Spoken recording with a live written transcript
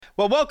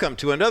Well, welcome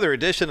to another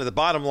edition of the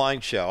Bottom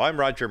Line Show. I'm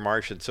Roger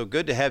Marsh, and so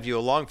good to have you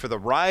along for the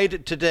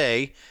ride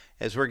today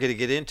as we're going to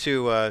get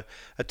into a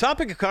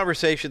topic of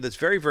conversation that's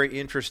very, very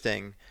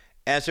interesting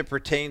as it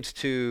pertains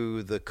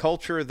to the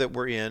culture that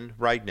we're in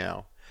right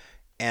now.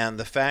 And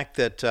the fact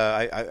that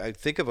I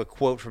think of a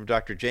quote from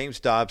Dr. James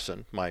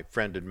Dobson, my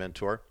friend and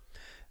mentor,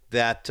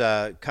 that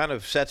kind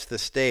of sets the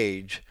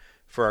stage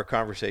for our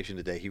conversation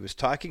today. He was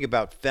talking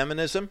about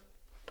feminism,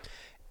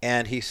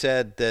 and he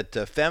said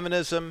that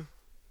feminism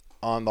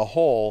on the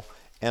whole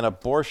and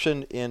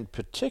abortion in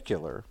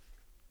particular,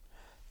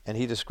 and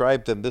he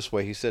described them this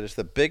way. He said it's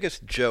the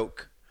biggest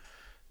joke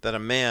that a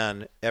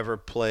man ever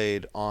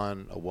played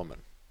on a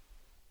woman,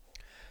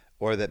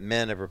 or that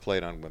men ever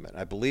played on women.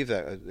 I believe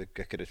that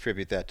I could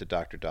attribute that to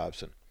Dr.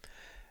 Dobson.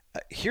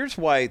 Here's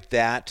why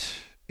that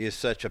is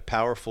such a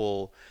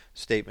powerful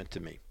statement to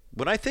me.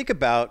 When I think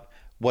about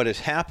what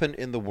has happened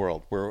in the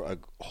world, where a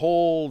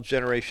whole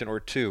generation or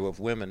two of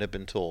women have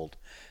been told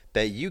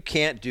that you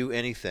can't do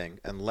anything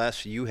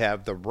unless you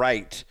have the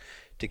right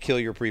to kill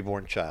your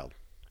preborn child.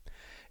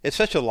 It's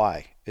such a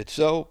lie. It's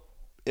so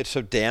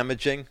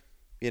damaging.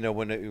 You know,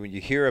 when you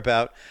hear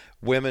about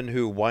women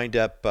who wind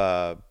up,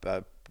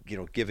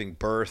 giving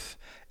birth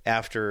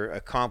after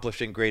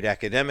accomplishing great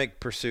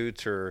academic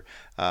pursuits, or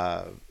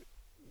in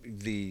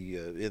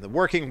the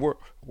working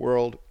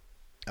world.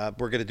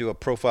 We're going to do a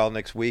profile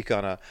next week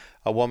on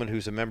a woman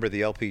who's a member of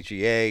the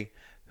LPGA,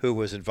 who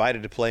was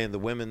invited to play in the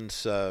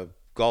women's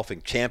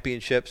golfing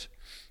championships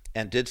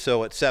and did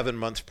so at 7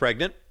 months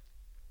pregnant.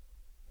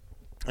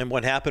 And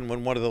what happened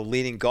when one of the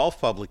leading golf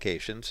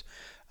publications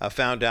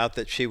found out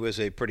that she was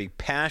a pretty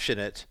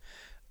passionate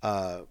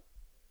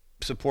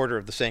supporter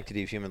of the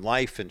sanctity of human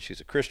life, and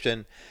she's a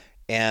Christian,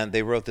 and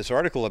they wrote this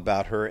article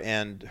about her,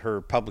 and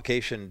her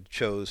publication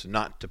chose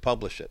not to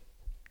publish it,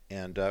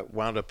 and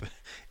wound up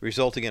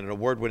resulting in an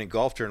award-winning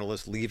golf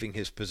journalist leaving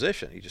his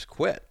position. He just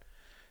quit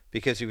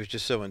because he was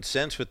just so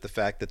incensed with the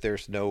fact that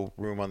there's no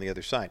room on the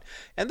other side.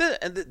 And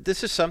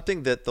this is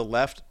something that the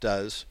left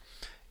does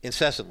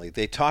incessantly.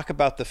 They talk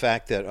about the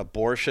fact that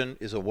abortion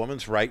is a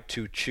woman's right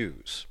to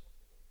choose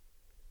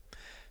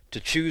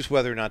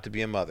whether or not to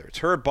be a mother. It's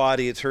her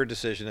body, it's her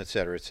decision, et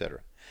cetera, et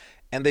cetera.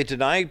 And they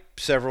deny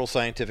several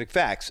scientific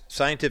facts.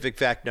 Scientific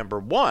fact number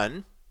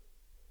one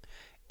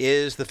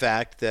is the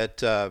fact that,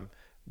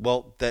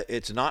 that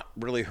it's not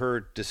really her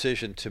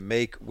decision to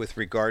make with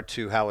regard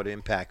to how it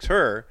impacts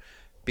her,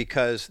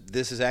 because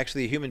this is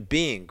actually a human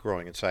being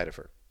growing inside of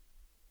her.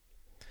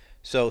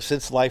 So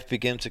since life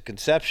begins at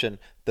conception,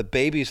 the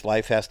baby's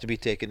life has to be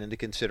taken into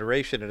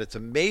consideration. And it's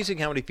amazing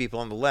how many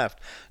people on the left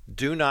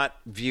do not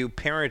view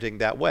parenting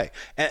that way.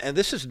 And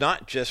this is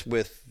not just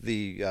with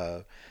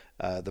the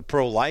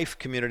pro-life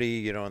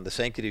community, and the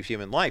sanctity of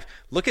human life.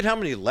 Look at how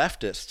many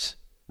leftists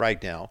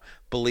right now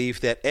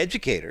believe that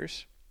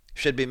educators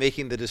should be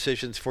making the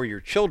decisions for your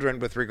children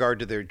with regard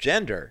to their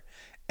gender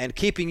and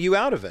keeping you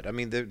out of it. I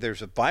mean,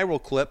 there's a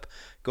viral clip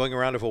going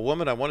around of a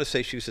woman, I want to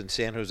say she was in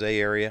San Jose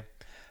area,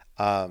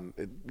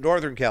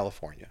 Northern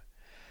California,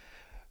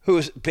 who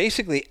is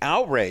basically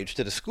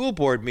outraged at a school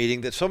board meeting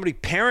that so many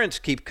parents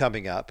keep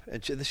coming up,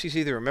 and she's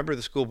either a member of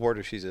the school board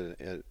or she's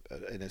an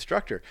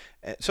instructor.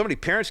 So many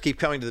parents keep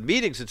coming to the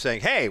meetings and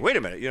saying, hey, wait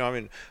a minute,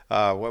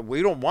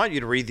 we don't want you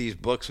to read these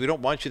books. We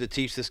don't want you to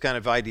teach this kind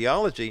of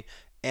ideology.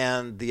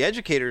 And the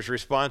educator's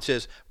response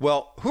is,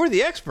 well, who are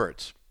the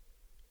experts?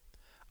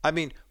 I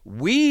mean,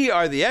 we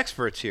are the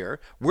experts here.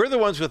 We're the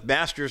ones with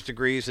master's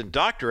degrees and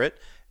doctorate,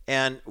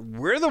 and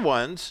we're the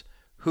ones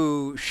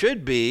who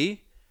should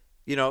be,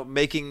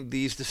 making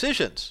these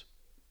decisions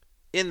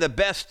in the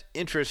best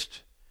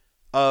interest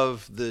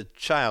of the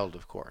child,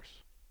 of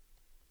course.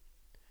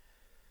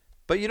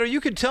 But, you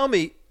can tell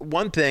me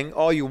one thing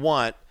all you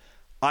want.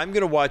 I'm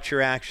going to watch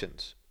your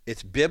actions.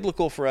 It's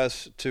biblical for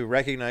us to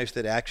recognize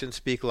that actions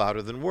speak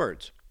louder than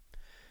words.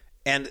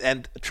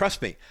 And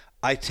trust me,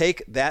 I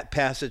take that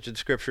passage in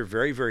Scripture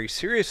very, very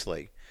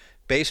seriously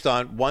based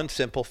on one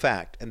simple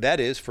fact, and that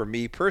is, for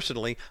me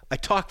personally, I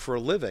talk for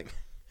a living.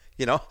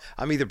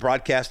 I'm either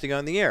broadcasting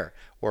on the air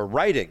or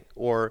writing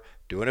or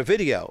doing a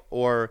video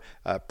or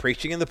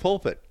preaching in the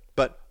pulpit,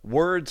 but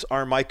words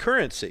are my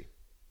currency.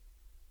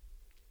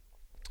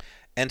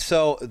 And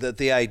so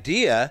the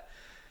idea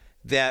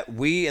that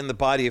we in the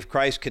body of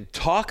Christ can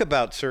talk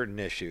about certain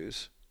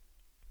issues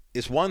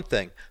is one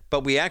thing,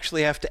 but we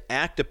actually have to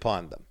act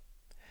upon them.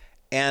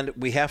 And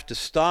we have to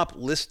stop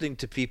listening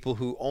to people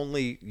who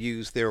only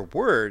use their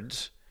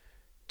words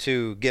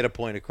to get a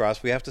point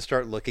across. We have to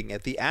start looking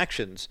at the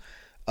actions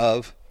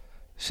of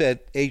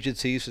said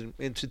agencies and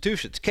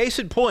institutions. Case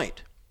in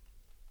point,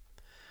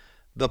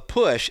 the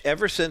push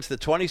ever since the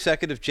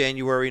 22nd of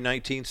January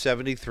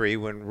 1973,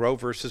 when Roe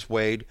versus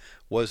Wade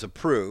was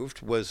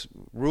approved, was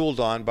ruled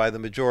on by the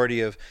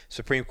majority of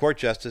Supreme Court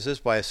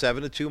justices by a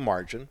 7-2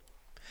 margin,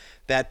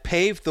 that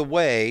paved the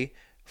way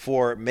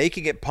for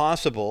making it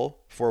possible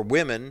for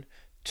women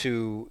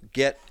to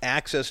get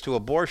access to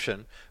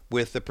abortion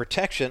with the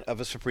protection of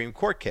a Supreme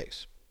Court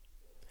case.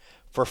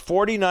 For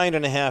 49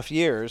 and a half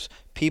years,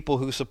 people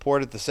who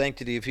supported the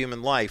sanctity of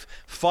human life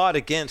fought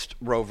against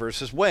Roe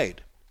versus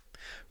Wade.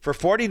 For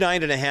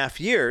 49 and a half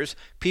years,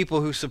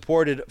 people who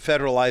supported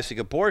federalizing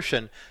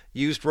abortion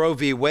used Roe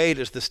v. Wade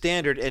as the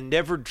standard and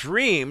never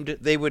dreamed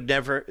they would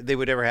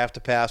ever have to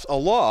pass a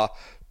law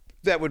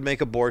that would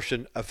make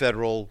abortion a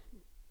federally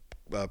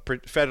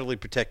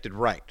protected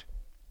right.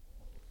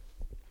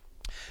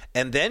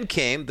 And then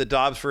came the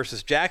Dobbs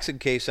versus Jackson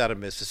case out of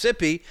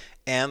Mississippi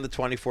and the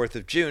 24th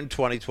of June,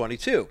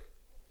 2022.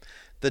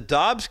 The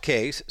Dobbs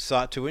case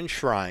sought to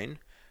enshrine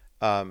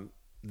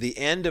the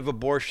end of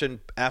abortion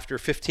after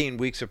 15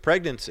 weeks of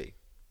pregnancy.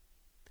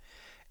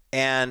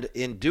 And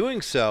in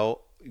doing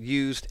so,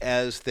 used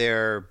as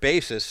their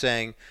basis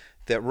saying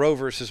that Roe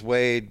versus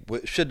Wade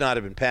should not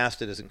have been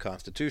passed. It isn't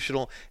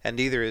constitutional, and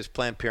neither is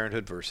Planned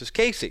Parenthood versus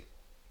Casey,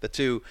 the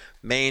two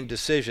main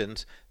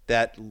decisions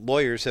that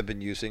lawyers have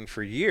been using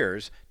for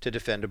years to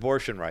defend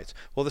abortion rights.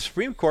 Well, the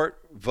Supreme Court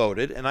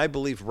voted, and I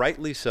believe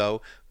rightly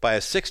so, by a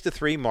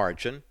 6-3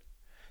 margin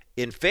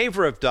in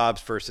favor of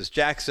Dobbs versus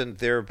Jackson,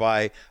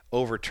 thereby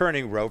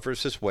overturning Roe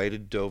versus Wade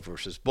and Doe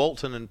versus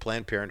Bolton and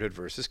Planned Parenthood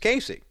versus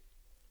Casey.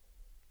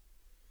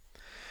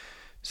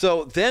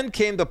 So then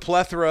came the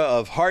plethora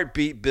of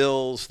heartbeat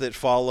bills that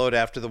followed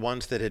after the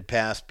ones that had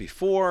passed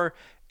before.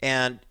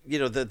 And, you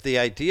know, the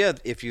idea,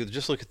 if you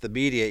just look at the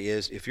media,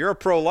 is if you're a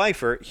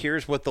pro-lifer,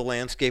 here's what the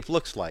landscape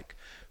looks like.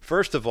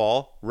 First of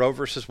all, Roe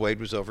versus Wade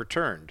was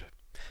overturned.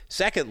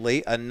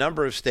 Secondly, a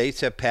number of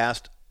states have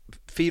passed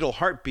fetal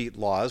heartbeat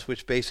laws,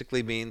 which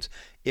basically means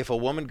if a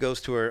woman goes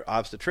to her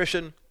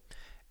obstetrician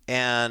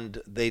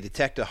and they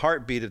detect a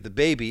heartbeat of the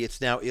baby,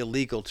 it's now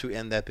illegal to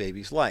end that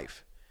baby's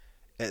life.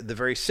 The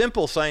very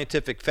simple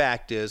scientific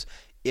fact is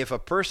if a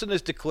person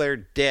is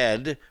declared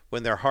dead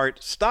when their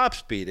heart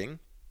stops beating,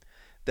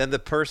 then the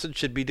person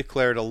should be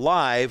declared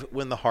alive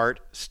when the heart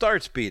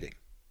starts beating.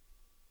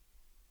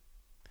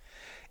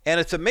 And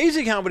it's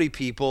amazing how many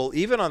people,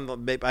 even on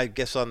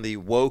the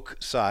woke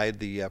side,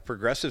 the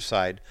progressive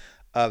side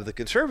of the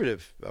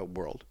conservative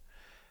world,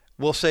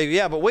 will say,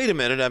 yeah, but wait a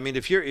minute. I mean,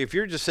 if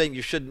you're just saying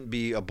you shouldn't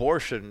be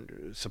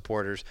abortion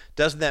supporters,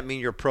 doesn't that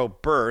mean you're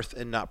pro-birth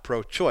and not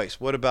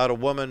pro-choice? What about a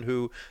woman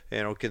who,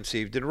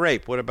 conceived in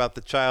rape? What about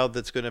the child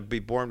that's going to be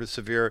born with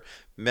severe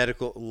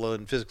medical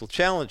and physical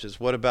challenges?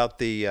 What about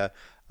the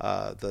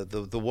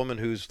woman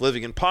who's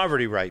living in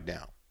poverty right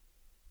now?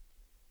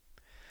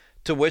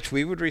 To which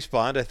we would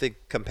respond, I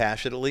think,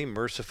 compassionately,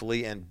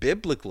 mercifully, and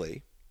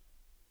biblically,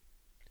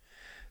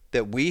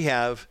 that we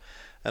have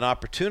an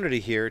opportunity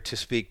here to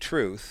speak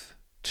truth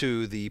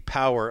to the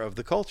power of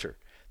the culture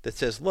that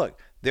says, look,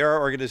 there are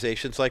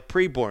organizations like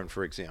Preborn,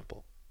 for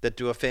example, that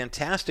do a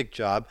fantastic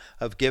job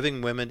of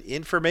giving women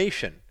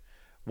information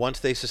once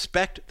they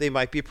suspect they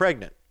might be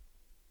pregnant.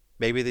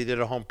 Maybe they did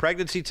a home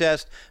pregnancy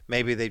test.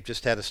 Maybe they've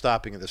just had a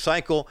stopping of the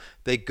cycle.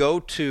 They go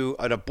to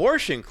an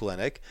abortion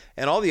clinic,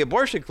 and all the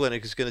abortion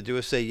clinic is going to do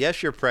is say,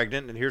 yes, you're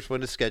pregnant, and here's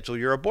when to schedule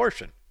your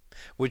abortion.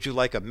 Would you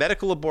like a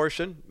medical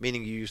abortion,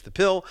 meaning you use the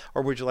pill,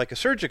 or would you like a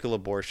surgical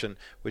abortion,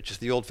 which is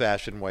the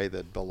old-fashioned way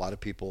that a lot of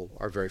people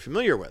are very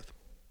familiar with?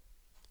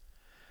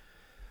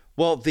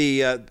 Well,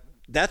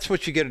 that's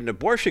what you get at an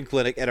abortion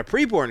clinic. At a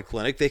preborn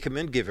clinic, they come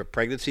in, give a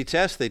pregnancy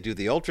test, they do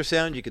the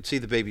ultrasound, you can see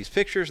the baby's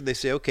pictures, and they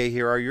say, okay,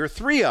 here are your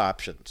 3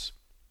 options.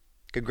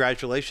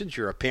 Congratulations,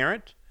 you're a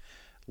parent.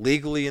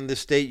 Legally in this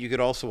state, you could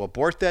also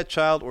abort that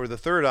child, or the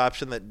third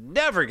option that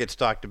never gets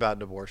talked about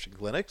in abortion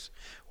clinics,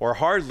 or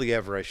hardly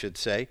ever, I should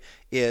say,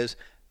 is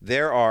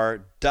there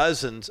are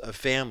dozens of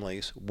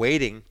families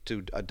waiting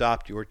to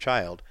adopt your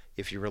child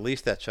if you release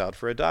that child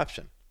for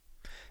adoption.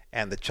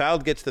 And the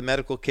child gets the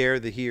medical care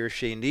that he or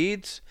she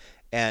needs,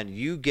 and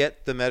you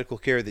get the medical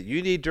care that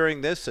you need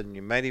during this, and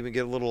you might even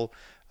get a little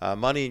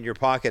money in your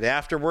pocket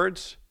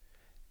afterwards.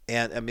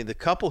 And I mean, the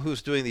couple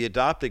who's doing the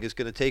adopting is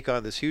going to take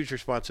on this huge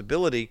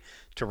responsibility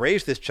to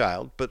raise this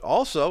child, but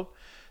also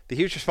the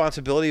huge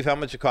responsibility of how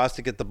much it costs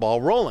to get the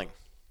ball rolling.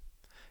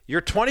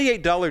 Your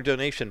 $28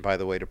 donation, by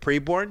the way, to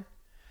Preborn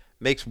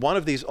makes one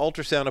of these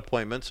ultrasound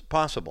appointments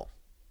possible.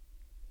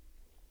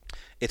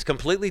 It's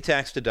completely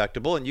tax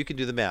deductible, and you can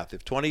do the math.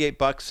 If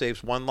 $28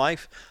 saves 1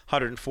 life,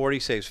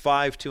 $140 saves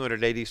 5,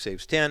 $280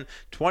 saves 10,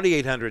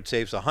 $2,800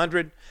 saves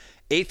 100.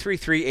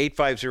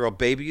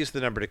 833-850-BABY is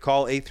the number to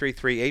call,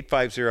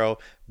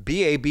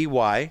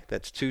 833-850-BABY,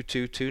 that's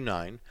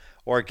 2229.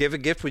 Or give a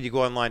gift when you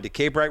go online to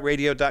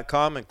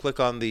kbrightradio.com and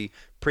click on the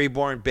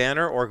Preborn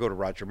banner, or go to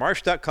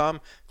rogermarsh.com,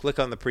 click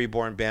on the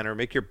Preborn banner,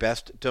 make your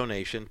best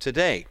donation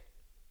today.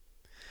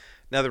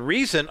 Now, the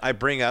reason I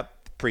bring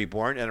up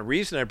Preborn, and the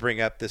reason I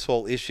bring up this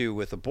whole issue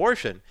with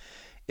abortion,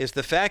 is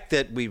the fact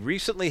that we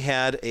recently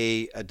had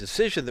a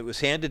decision that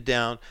was handed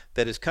down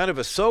that is kind of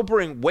a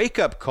sobering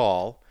wake-up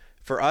call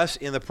for us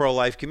in the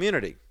pro-life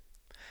community.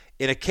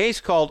 In a case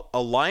called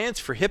Alliance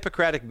for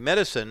Hippocratic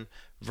Medicine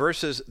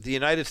versus the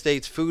United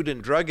States Food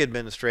and Drug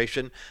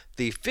Administration,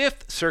 the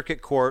Fifth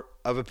Circuit Court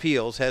of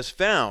Appeals has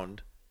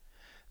found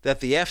that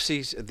the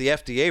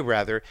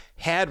FDA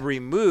had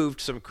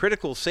removed some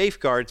critical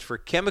safeguards for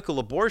chemical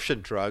abortion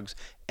drugs,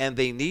 and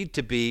they need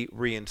to be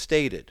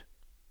reinstated.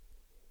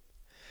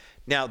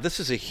 Now, this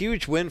is a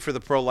huge win for the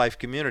pro-life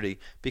community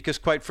because,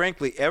 quite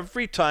frankly,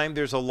 every time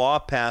there's a law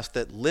passed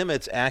that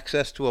limits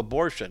access to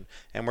abortion,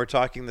 and we're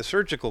talking the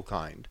surgical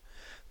kind,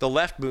 the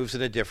left moves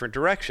in a different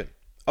direction.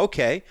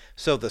 Okay,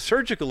 so the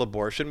surgical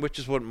abortion, which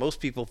is what most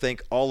people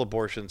think all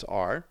abortions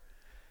are,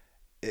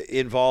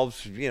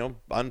 involves,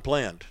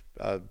 unplanned.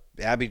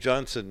 Abby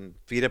Johnson,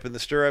 feet up in the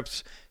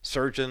stirrups,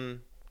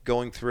 surgeon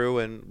going through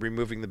and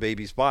removing the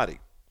baby's body.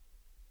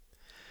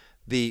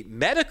 The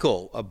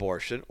medical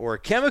abortion, or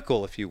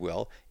chemical, if you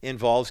will,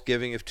 involves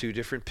giving of two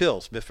different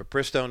pills.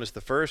 Mifepristone is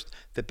the first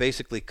that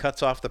basically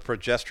cuts off the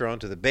progesterone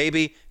to the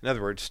baby. In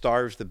other words,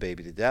 starves the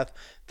baby to death.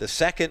 The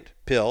second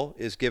pill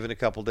is given a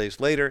couple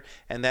days later,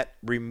 and that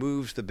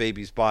removes the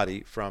baby's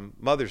body from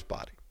mother's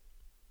body.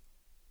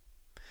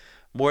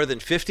 More than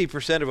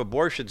 50% of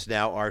abortions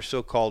now are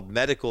so-called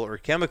medical or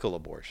chemical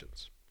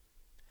abortions.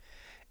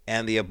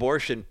 And the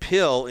abortion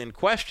pill in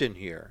question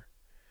here,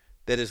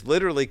 that has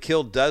literally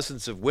killed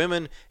dozens of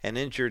women and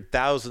injured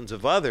thousands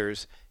of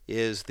others,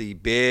 is the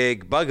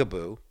big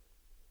bugaboo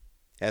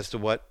as to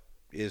what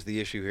is the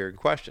issue here in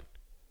question.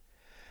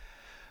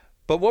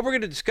 But what we're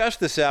going to discuss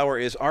this hour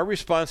is our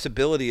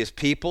responsibility as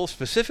people,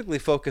 specifically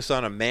focus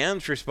on a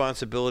man's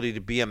responsibility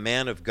to be a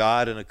man of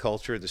God in a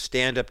culture, to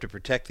stand up to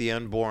protect the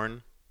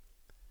unborn,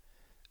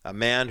 a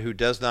man who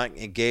does not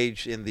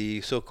engage in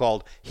the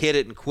so-called hit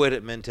it and quit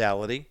it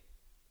mentality.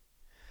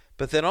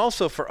 But then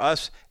also for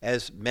us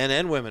as men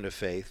and women of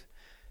faith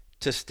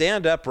to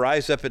stand up,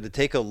 rise up, and to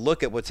take a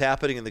look at what's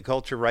happening in the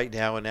culture right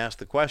now and ask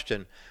the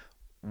question,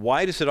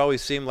 why does it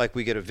always seem like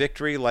we get a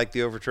victory like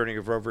the overturning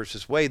of Roe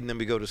versus Wade, and then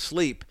we go to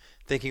sleep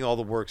thinking all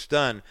the work's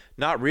done,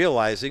 not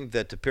realizing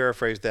that, to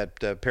paraphrase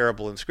that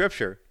parable in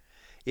Scripture,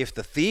 if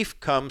the thief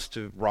comes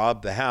to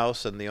rob the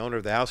house and the owner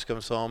of the house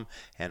comes home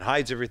and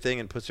hides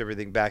everything and puts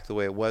everything back the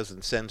way it was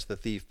and sends the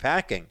thief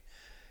packing,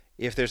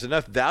 if there's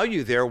enough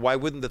value there, why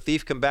wouldn't the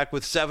thief come back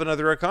with 7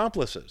 other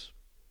accomplices?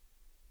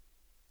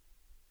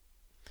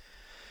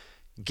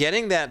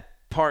 Getting that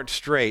part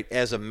straight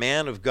as a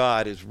man of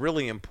God is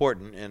really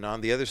important. And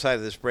on the other side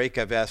of this break,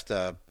 I've asked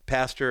a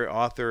pastor,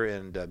 author,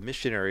 and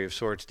missionary of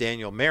sorts,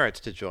 Daniel Maritz,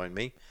 to join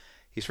me.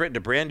 He's written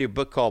a brand new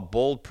book called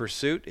Bold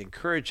Pursuit,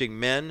 encouraging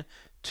men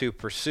to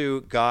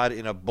pursue God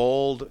in a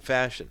bold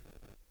fashion.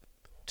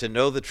 To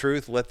know the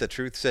truth, let the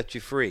truth set you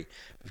free.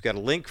 We've got a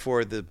link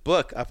for the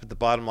book up at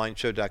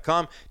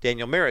thebottomlineshow.com.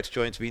 Daniel Maritz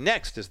joins me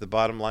next as The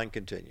Bottom Line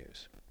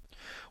continues.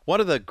 One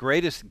of the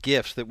greatest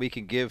gifts that we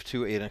can give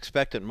to an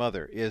expectant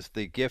mother is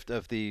the gift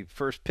of the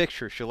first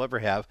picture she'll ever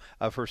have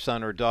of her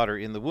son or daughter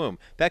in the womb.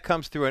 That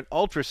comes through an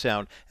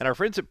ultrasound, and our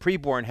friends at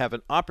Preborn have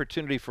an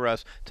opportunity for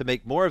us to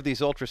make more of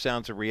these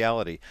ultrasounds a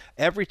reality.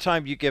 Every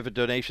time you give a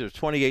donation of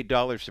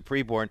 $28 to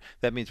Preborn,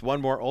 that means one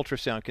more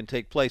ultrasound can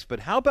take place. But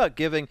how about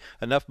giving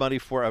enough money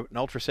for an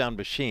ultrasound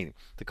machine?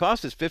 The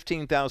cost is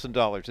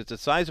 $15,000. It's a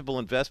sizable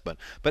investment,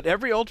 but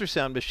every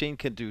ultrasound machine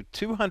can do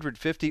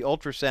 250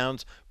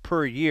 ultrasounds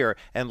per year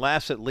and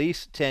lasts at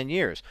least 10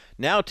 years.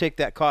 Now take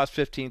that cost,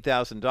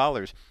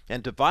 $15,000,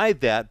 and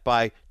divide that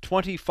by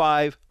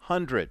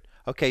 2,500.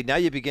 Okay, now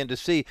you begin to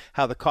see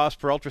how the cost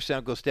per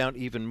ultrasound goes down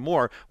even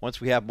more once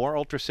we have more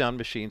ultrasound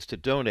machines to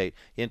donate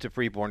into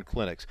preborn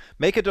clinics.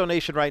 Make a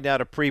donation right now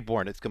to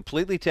Preborn. It's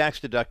completely tax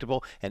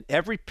deductible, and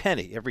every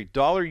penny, every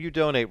dollar you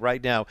donate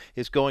right now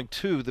is going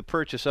to the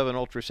purchase of an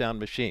ultrasound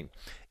machine.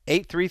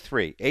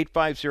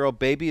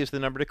 833-850-BABY is the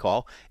number to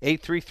call,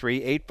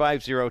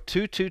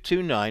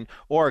 833-850-2229,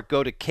 or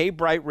go to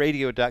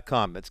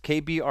kbrightradio.com. That's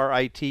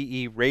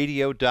K-B-R-I-T-E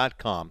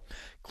radio.com.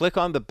 Click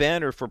on the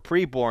banner for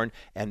Preborn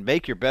and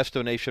make your best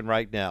donation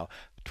right now.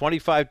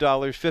 $25,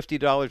 $50,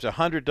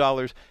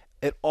 $100,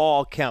 it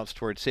all counts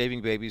towards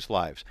saving babies'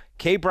 lives.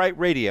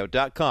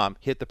 kbrightradio.com.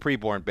 Hit the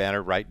Preborn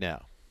banner right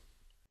now.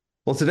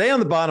 Well, today on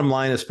The Bottom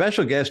Line, a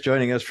special guest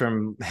joining us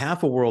from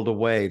half a world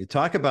away to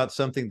talk about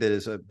something that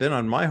has been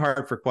on my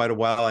heart for quite a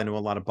while. I know a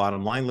lot of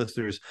Bottom Line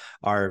listeners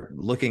are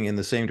looking in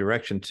the same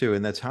direction too,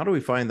 and that's how do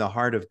we find the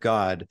heart of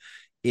God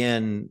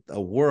in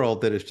a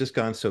world that has just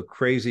gone so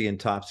crazy and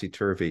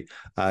topsy-turvy.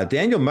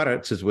 Daniel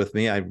Maritz is with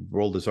me. I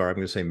rolled his R. I'm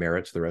going to say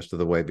Maritz the rest of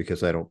the way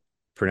because I don't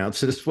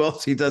pronounce it as well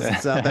as he does in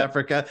South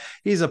Africa.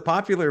 He's a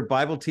popular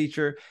Bible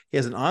teacher. He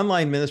has an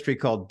online ministry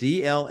called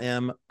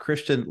DLM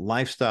Christian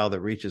Lifestyle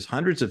that reaches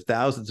hundreds of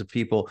thousands of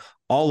people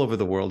all over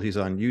the world. He's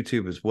on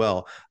YouTube as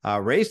well.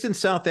 Raised in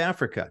South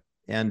Africa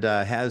and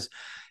has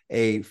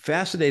a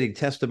fascinating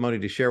testimony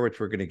to share, which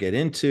we're going to get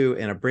into,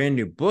 and a brand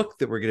new book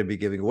that we're going to be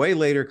giving away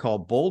later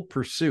called Bold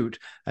Pursuit,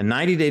 a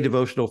 90-day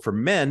devotional for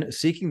men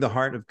seeking the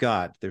heart of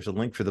God. There's a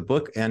link for the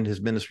book and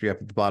his ministry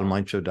up at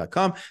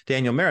thebottomlineshow.com.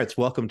 Daniel Maritz,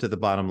 welcome to the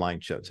Bottom Line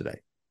Show today.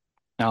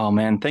 Oh,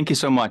 man, thank you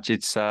so much.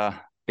 It's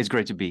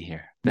great to be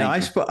here. Now,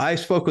 I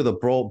spoke with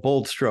a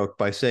bold stroke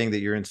by saying that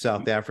you're in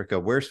South Africa.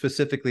 Where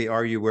specifically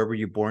are you? Where were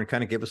you born?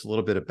 Kind of give us a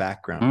little bit of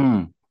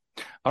background.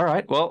 All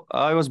right. Well,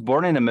 I was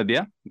born in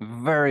Namibia,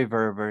 very,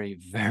 very, very,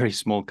 very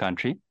small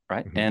country,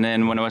 right? Mm-hmm. And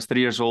then when I was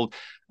 3 years old,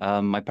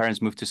 my parents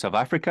moved to South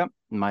Africa.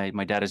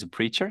 My dad is a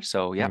preacher, so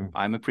yeah,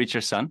 I'm a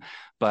preacher's son.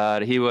 But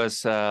he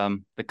was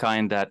the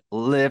kind that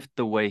lived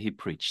the way he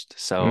preached.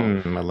 So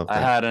I love I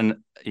that. had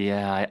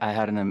I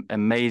had an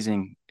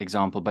amazing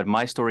example. But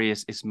my story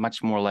is much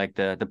more like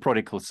the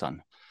prodigal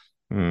son.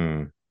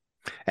 Mm.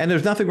 And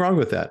there's nothing wrong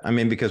with that. I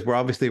mean, because we're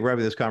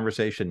having this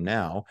conversation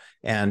now,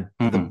 and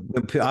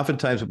Mhm.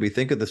 oftentimes when we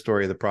think of the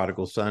story of the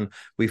prodigal son,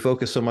 we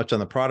focus so much on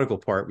the prodigal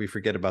part, we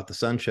forget about the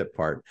sonship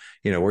part.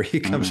 Where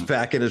he comes Mhm.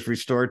 back and is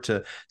restored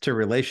to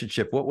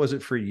relationship. What was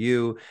it for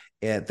you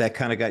that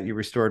kind of got you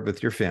restored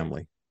with your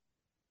family?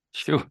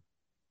 Sure.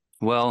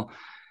 Well,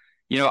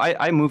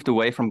 I moved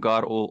away from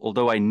God,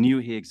 although I knew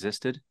He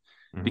existed,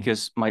 Mm-hmm.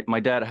 because my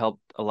dad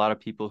helped a lot of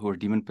people who were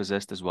demon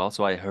possessed as well.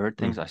 So I heard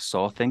things, I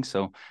saw things.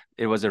 So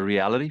it was a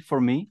reality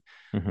for me.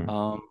 Mm-hmm.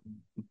 Um,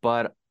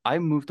 but I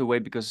moved away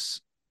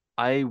because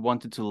I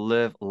wanted to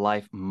live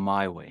life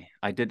my way.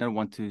 I did not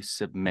want to Sure.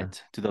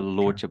 submit to the Sure.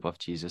 lordship of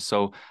Jesus.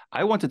 So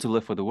I wanted to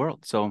live for the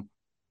world. So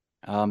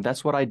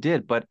that's what I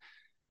did. But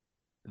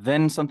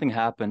then something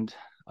happened.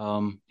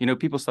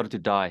 People started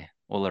to die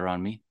all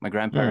around me. My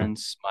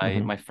grandparents, my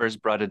Mm-hmm. my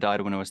first brother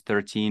died when I was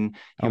 13.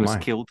 He Oh was my.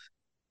 killed.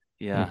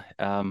 Yeah.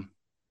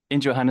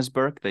 In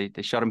Johannesburg,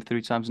 they shot him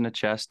 3 times in the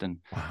chest,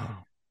 and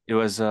Wow. it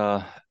was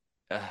uh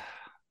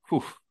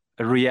whew,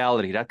 a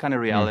reality. That kind of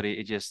Mm. reality,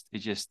 it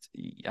just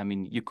I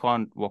mean, you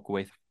can't walk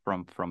away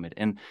from it.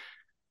 And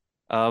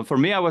for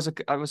me, I was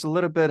a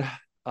little bit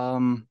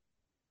um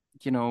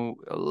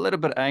a little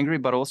bit angry,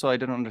 but also I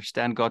didn't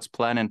understand God's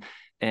plan,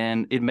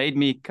 and it made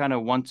me kind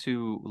of want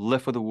to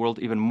live for the world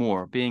even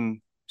more,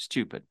 being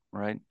stupid,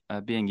 right?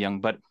 Being young.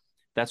 But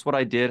that's what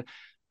I did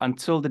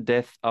until the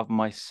death of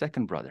my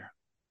second brother.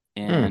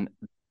 Mm. And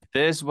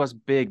this was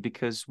big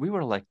because we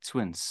were like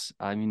twins.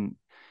 I mean,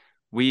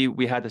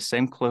 we had the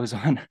same clothes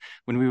on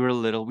when we were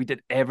little. We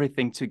did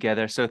everything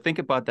together. So think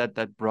about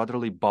that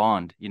brotherly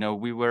bond.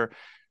 We were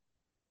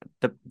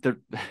the the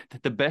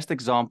the best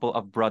example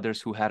of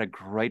brothers who had a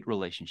great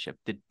relationship.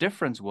 The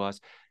difference was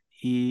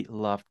he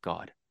loved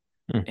God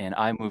Mm. and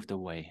I moved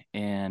away.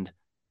 And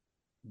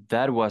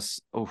that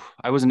was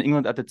I was in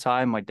England at the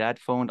time. My dad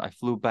phoned, I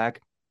flew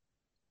back,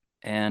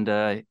 and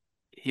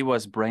he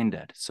was brain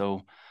dead.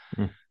 So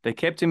Mm. they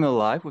kept him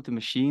alive with the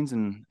machines,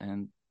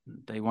 and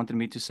they wanted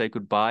me to say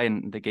goodbye,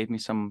 and they gave me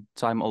some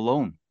time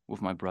alone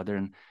with my brother.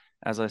 And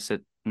as I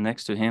sat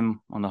next to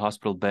him on the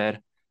hospital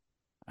bed,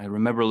 I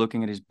remember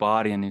looking at his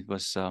body, and it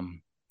was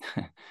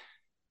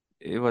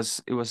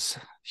it was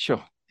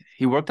sure,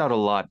 he worked out a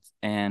lot.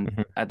 And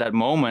Mhm. at that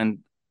moment,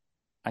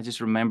 I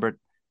just remembered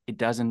it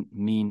doesn't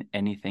mean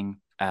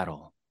anything at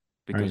all,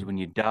 because Right. when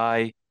you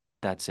die,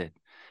 that's it.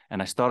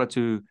 And I started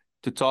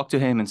to talk to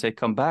him and say,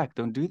 come back,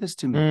 don't do this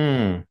to me.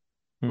 Mm.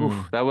 Oof,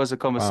 Mm. that was a Wow.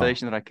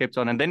 conversation that I kept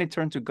on. And then it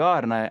turned to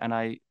God, and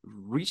I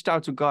reached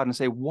out to God and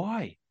say,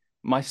 why?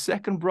 My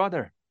second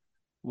brother,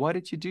 why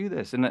did you do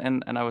this?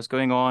 And I was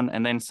going on,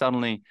 and then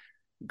suddenly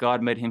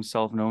God made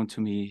himself known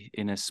to me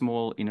in a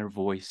small inner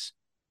voice.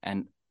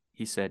 And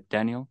he said,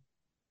 Daniel,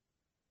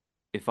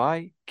 if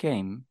I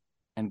came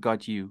and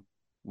got you,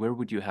 where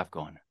would you have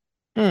gone?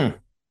 Mm.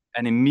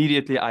 And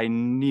immediately I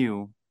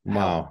knew hell.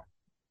 Wow.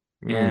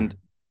 Mm. And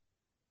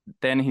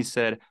then he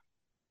said,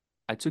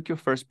 I took your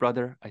first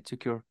brother, I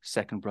took your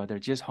second brother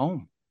just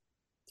home.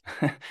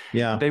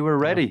 Yeah. They were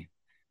Yeah. ready,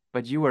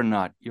 but you are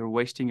not. You're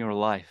wasting your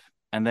life.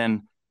 And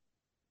then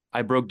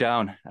I broke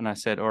down and I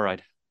said, all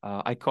right,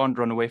 I can't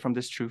run away from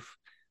this truth.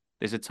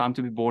 There's a time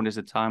to be born, there's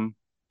a time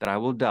that I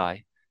will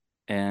die.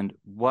 And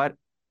what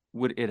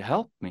would it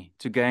help me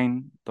to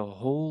gain the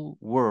whole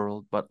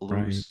world but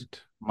Right. lose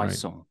my Right.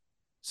 soul? Right.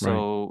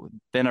 So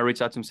then I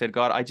reached out to him and said,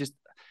 God,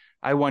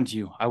 I want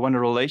you. I want a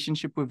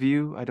relationship with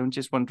you. I don't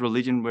just want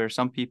religion where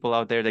some people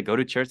out there, they go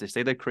to church, they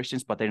say they're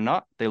Christians, but they're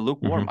not. They're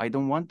lukewarm. Hmm. I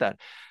don't want that.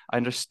 I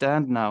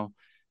understand now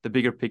the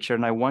bigger picture,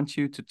 and I want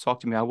you to talk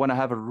to me. I want to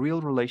have a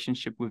real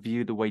relationship with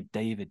you the way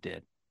David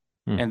did.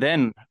 Mm. And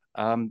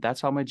then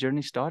that's how my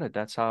journey started.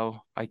 That's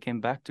how I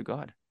came back to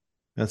God.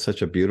 That's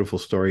such a beautiful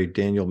story.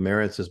 Daniel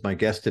Maritz is my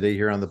guest today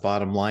here on The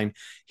Bottom Line.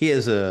 He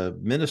is a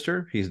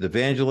minister, he's an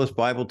evangelist,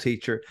 Bible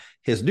teacher.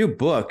 His new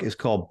book is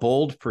called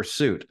Bold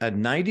Pursuit, a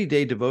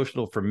 90-day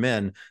devotional for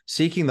men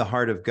seeking the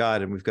heart of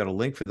God. And we've got a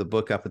link for the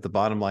book up at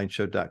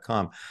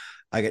thebottomlineshow.com.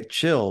 I got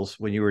chills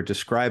when you were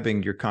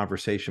describing your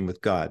conversation with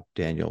God,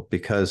 Daniel,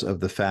 because of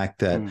the fact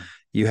that Mm,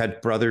 you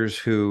had brothers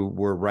who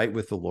were right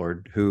with the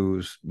Lord,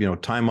 whose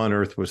time on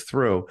earth was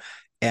through,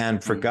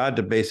 and for mm, God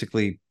to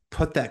basically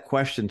put that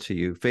question to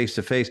you face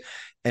to face.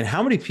 And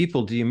how many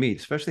people do you meet,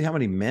 especially how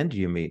many men do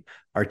you meet,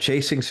 are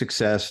chasing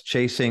success,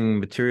 chasing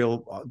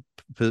material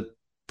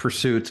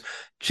pursuits,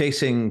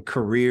 chasing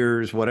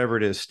careers, whatever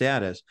it is,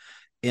 status,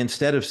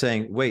 instead of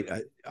saying, wait,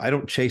 I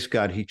don't chase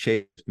God, he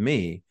chased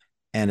me.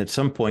 And at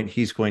some point,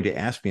 he's going to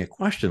ask me a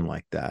question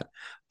like that.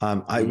 I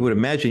mm, would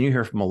imagine you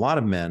hear from a lot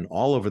of men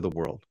all over the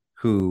world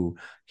who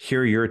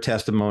hear your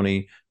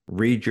testimony,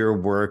 read your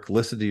work,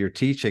 listen to your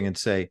teaching, and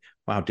say,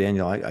 "Wow,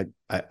 Daniel,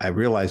 I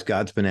realize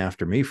God's been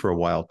after me for a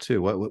while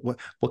too."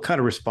 What kind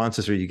of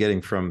responses are you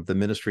getting from the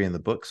ministry and the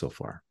book so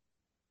far?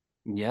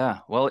 Yeah,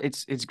 well,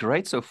 it's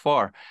great so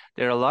far.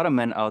 There are a lot of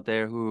men out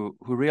there who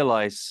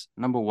realize,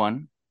 number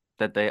one,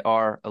 that they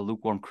are a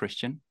lukewarm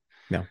Christian.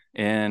 Yeah.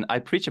 And I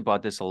preach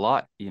about this a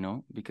lot,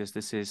 because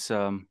this is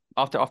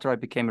after I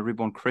became a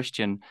reborn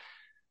Christian,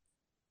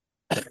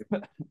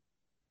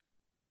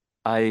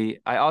 I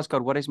asked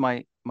God, what is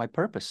my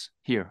purpose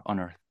here on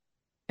earth?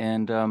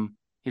 And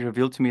he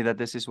revealed to me that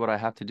this is what I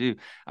have to do.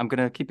 I'm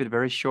gonna keep it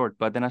very short,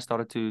 but then I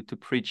started to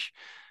preach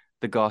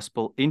the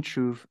gospel in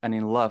truth and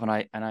in love. And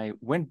I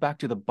went back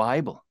to the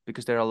Bible,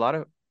 because there are a lot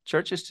of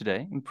churches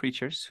today and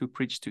preachers who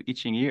preach to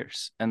itching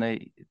ears, and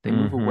they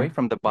move away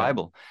from the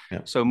Bible. Yeah.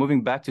 Yeah. So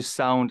moving back to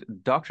sound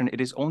doctrine,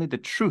 it is only the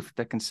truth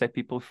that can set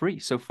people free.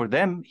 So for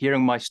them,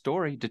 hearing my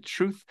story, the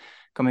truth,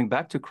 coming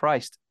back to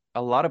Christ,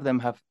 a lot of them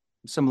have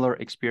similar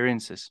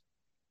experiences.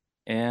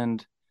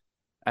 And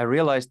I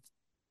realized,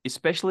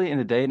 especially in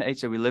the day and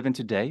age that we live in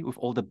today, with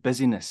all the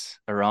busyness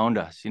around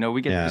us,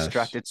 we get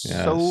distracted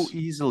so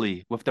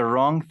easily with the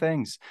wrong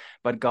things,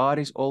 but God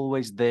is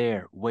always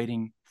there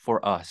waiting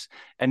for us.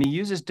 And he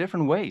uses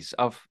different ways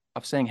of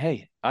saying,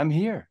 hey, I'm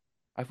here.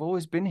 I've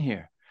always been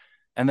here.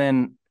 And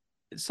then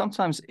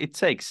sometimes it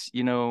takes,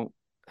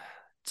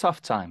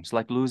 tough times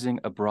like losing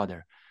a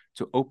brother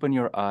to open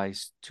your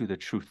eyes to the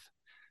truth,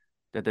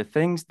 that the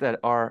things that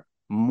are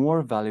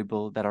more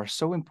valuable, that are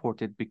so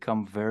important,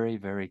 become very,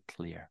 very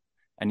clear.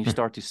 And you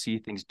start to see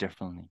things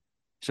differently.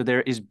 So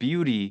there is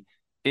beauty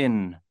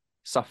in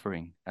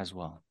suffering as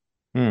well.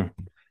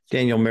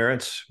 Daniel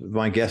Maritz,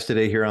 my guest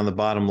today here on The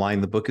Bottom Line.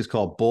 The book is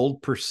called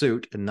Bold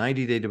Pursuit, a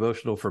 90-day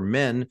devotional for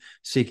men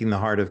seeking the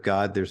heart of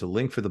God. There's a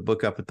link for the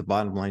book up at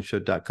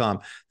thebottomlineshow.com.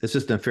 This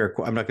isn't a fair,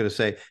 I'm not going to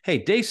say, hey,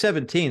 day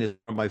 17 is one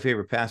of my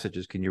favorite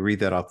passages. Can you read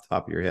that off the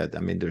top of your head?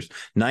 I mean, there's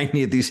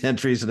 90 of these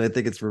entries, and I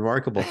think it's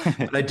remarkable.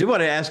 But I do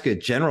want to ask you a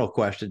general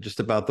question just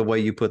about the way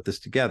you put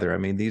this together. I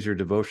mean, these are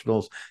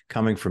devotionals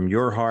coming from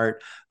your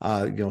heart,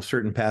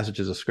 certain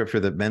passages of scripture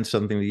that meant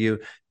something to you.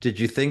 Did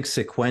you think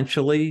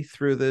sequentially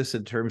through this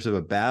in terms of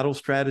a battle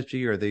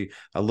strategy? Or are they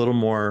a little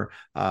more,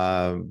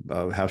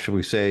 how should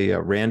we say,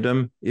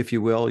 random, if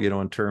you will,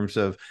 in terms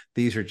of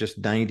these are just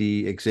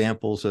 90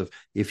 examples of,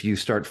 if you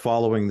start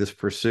following this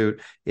pursuit,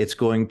 you're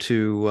going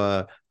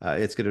to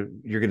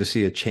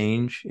see a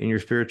change in your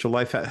spiritual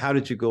life? How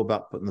did you go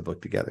about putting the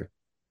book together?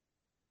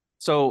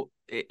 So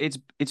it's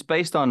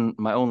based on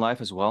my own life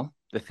as well.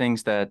 The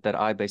things that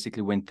I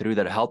basically went through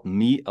that helped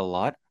me a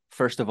lot.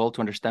 First of all,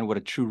 to understand what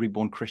a true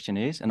reborn Christian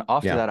is. And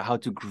after that, how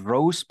to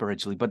grow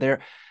spiritually. But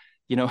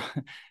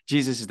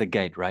Jesus is the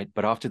gate, right?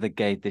 But after the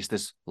gate, there's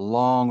this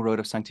long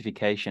road of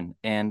sanctification.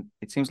 And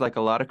it seems like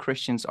a lot of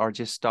Christians are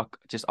just stuck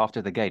just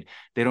after the gate.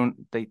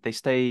 They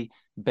stay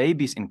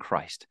babies in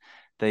Christ.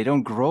 They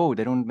don't grow,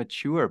 they don't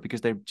mature,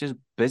 because they're just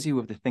busy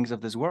with the things of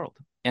this world.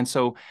 And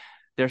so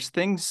there's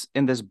things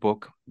in this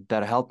book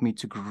that help me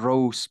to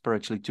grow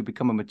spiritually, to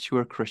become a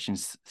mature Christian,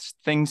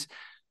 things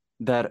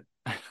that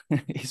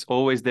is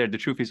always there. The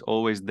truth is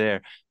always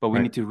there, but we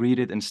need to read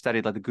it and study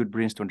it like the good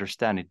Bereans to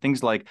understand it.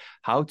 Things like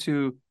how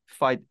to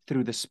fight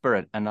through the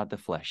spirit and not the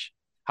flesh,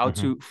 how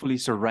to fully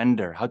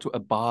surrender, how to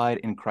abide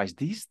in Christ.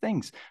 These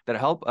things that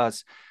help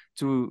us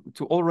to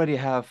already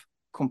have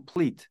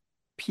complete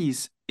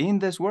peace in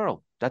this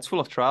world that's full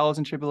of trials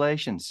and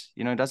tribulations.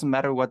 It doesn't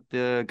matter what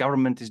the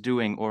government is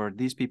doing or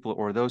these people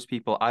or those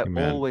people. I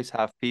always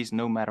have peace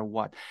no matter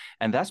what.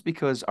 And that's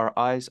because our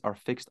eyes are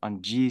fixed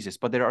on Jesus.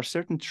 But there are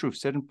certain truths,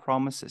 certain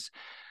promises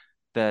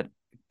that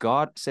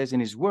God says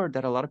in his word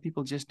that a lot of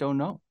people just don't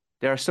know.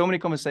 There are so many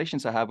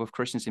conversations I have with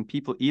Christians and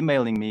people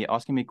emailing me,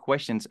 asking me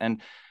questions.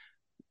 And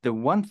the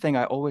one thing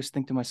I always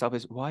think to myself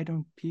is, why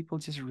don't people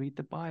just read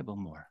the Bible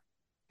more?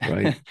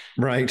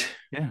 Right.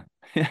 Yeah.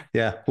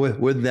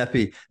 Wouldn't that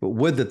be?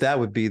 That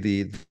would be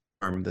the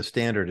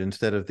standard,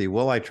 instead of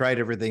I tried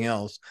everything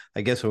else,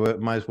 I guess I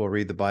might as well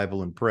read the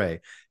Bible and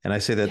pray. And I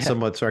say that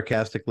somewhat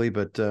sarcastically,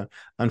 but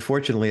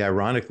unfortunately,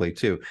 ironically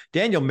too.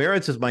 Daniel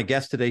Maritz is my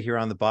guest today here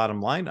on The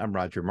Bottom Line. I'm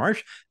Roger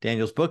Marsh.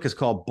 Daniel's book is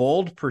called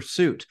Bold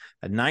Pursuit,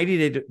 a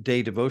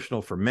 90-day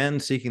devotional for men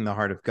seeking the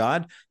heart of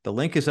God. The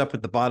link is up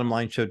at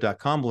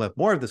thebottomlineshow.com. We'll have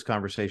more of this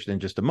conversation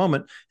in just a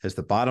moment as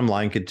The Bottom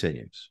Line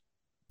continues.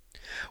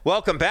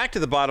 Welcome back to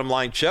The Bottom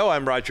Line Show.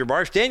 I'm Roger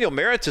Marsh. Daniel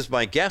Maritz is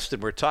my guest,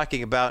 and we're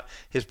talking about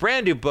his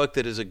brand new book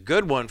that is a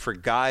good one for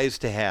guys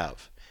to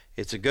have.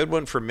 It's a good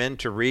one for men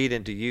to read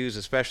and to use,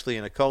 especially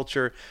in a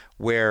culture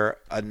where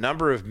a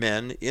number of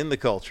men in the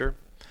culture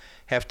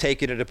have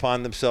taken it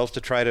upon themselves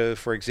to try to,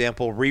 for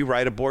example,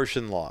 rewrite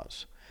abortion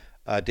laws.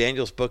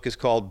 Daniel's book is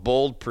called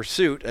Bold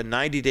Pursuit, a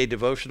 90-day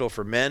devotional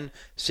for men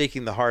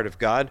seeking the heart of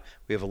God.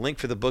 We have a link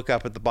for the book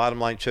up at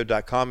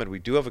thebottomlineshow.com, and we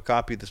do have a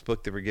copy of this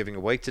book that we're giving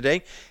away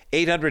today.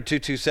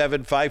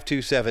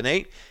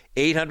 800-227-5278,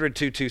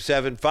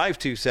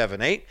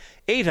 800-227-5278,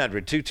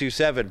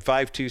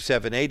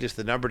 800-227-5278 is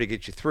the number to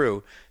get you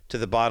through to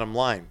the bottom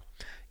line.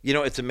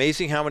 It's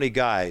amazing how many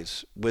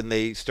guys, when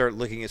they start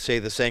looking at, say,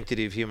 the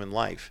sanctity of human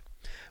life,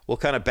 will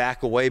kind of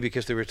back away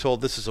because they were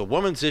told this is a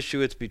woman's issue.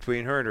 It's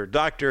between her and her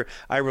doctor.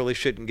 I really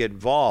shouldn't get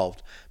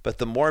involved. But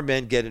the more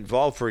men get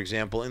involved, for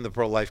example, in the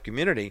pro-life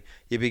community,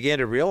 you begin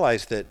to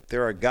realize that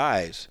there are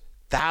guys,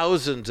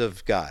 thousands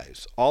of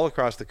guys all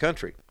across the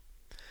country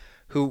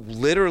who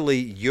literally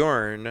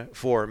yearn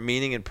for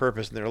meaning and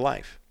purpose in their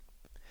life.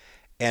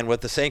 And what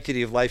the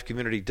Sanctity of Life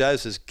community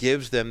does is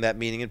gives them that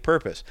meaning and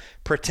purpose,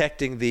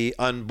 protecting the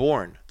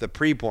unborn, the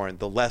preborn,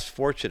 the less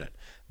fortunate,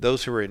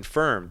 those who are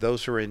infirm,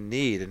 those who are in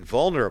need and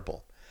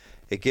vulnerable.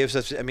 It gives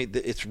us, I mean,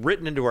 it's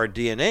written into our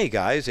DNA,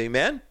 guys,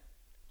 amen?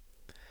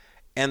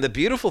 And the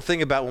beautiful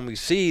thing about when we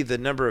see the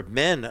number of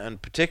men in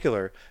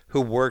particular who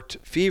worked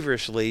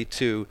feverishly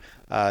to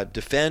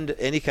defend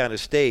any kind of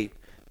state,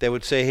 they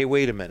would say, hey,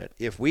 wait a minute,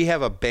 if we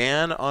have a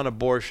ban on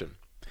abortion,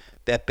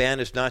 that ban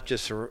is not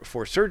just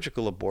for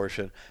surgical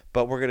abortion,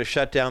 but we're going to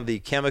shut down the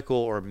chemical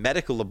or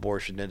medical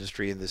abortion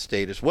industry in the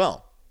state as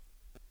well.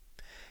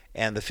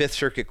 And the Fifth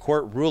Circuit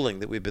Court ruling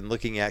that we've been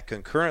looking at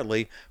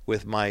concurrently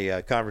with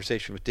my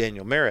conversation with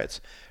Daniel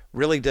Maritz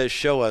really does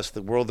show us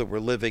the world that we're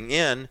living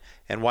in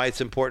and why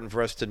it's important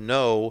for us to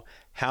know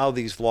how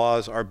these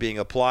laws are being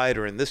applied,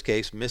 or in this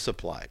case,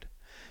 misapplied.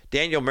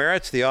 Daniel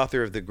Maritz, the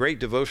author of the great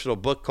devotional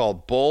book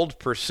called Bold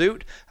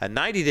Pursuit, a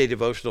 90-day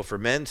devotional for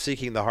men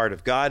seeking the heart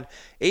of God.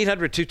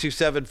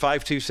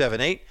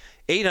 800-227-5278,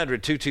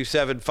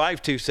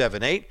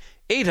 800-227-5278,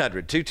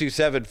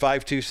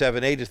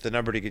 800-227-5278 is the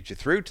number to get you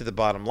through to the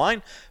bottom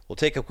line. We'll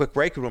take a quick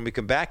break, and when we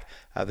come back,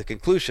 the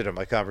conclusion of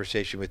my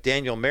conversation with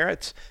Daniel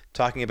Maritz,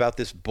 talking about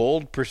this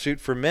bold pursuit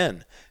for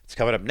men. It's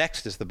coming up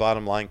next as the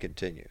bottom line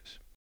continues.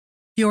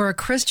 You're a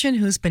Christian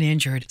who's been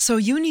injured, so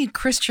you need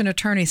Christian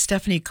attorney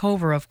Stephanie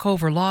Cover of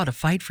Cover Law to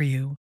fight for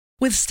you.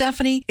 With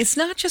Stephanie, it's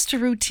not just a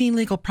routine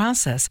legal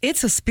process,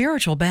 it's a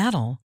spiritual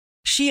battle.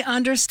 She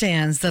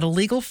understands that a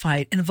legal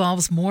fight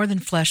involves more than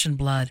flesh and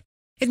blood.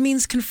 It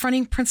means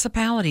confronting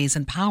principalities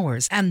and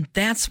powers, and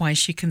that's why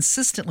she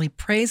consistently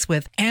prays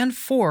with and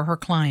for her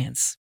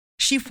clients.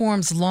 She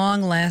forms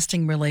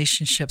long-lasting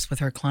relationships with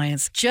her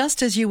clients,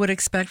 just as you would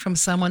expect from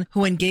someone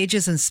who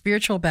engages in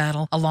spiritual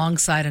battle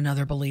alongside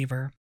another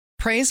believer.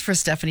 Praise for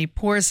Stephanie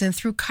pours in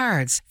through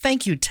cards,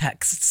 thank you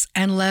texts,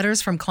 and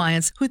letters from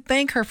clients who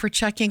thank her for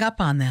checking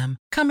up on them,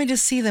 coming to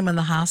see them in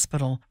the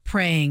hospital,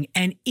 praying,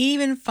 and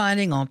even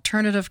finding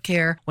alternative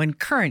care when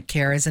current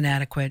care is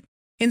inadequate.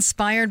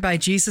 Inspired by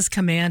Jesus'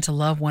 command to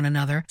love one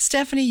another,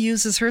 Stephanie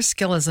uses her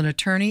skill as an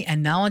attorney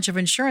and knowledge of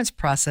insurance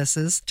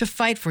processes to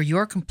fight for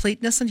your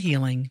completeness and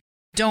healing.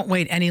 Don't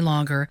wait any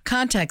longer.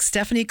 Contact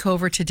Stephanie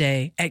Cover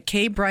today at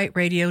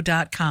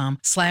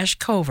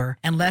kbrightradio.com/Cover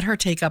and let her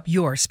take up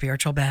your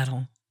spiritual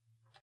battle.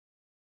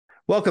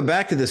 Welcome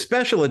back to the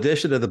special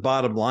edition of The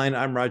Bottom Line.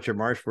 I'm Roger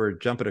Marsh. We're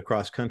jumping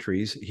across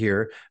countries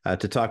here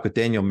to talk with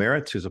Daniel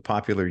Maritz, who's a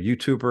popular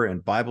YouTuber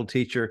and Bible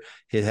teacher.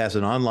 He has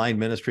an online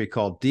ministry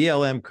called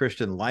DLM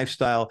Christian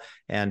Lifestyle.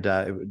 And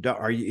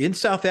are you in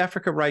South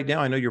Africa right now?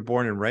 I know you're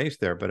born and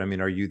raised there, but I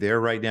mean, are you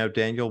there right now,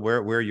 Daniel?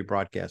 Where are you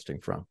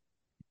broadcasting from?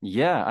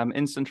 Yeah, I'm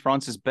in St.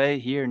 Francis Bay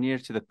here near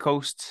to the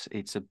coast.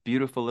 It's a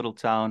beautiful little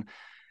town.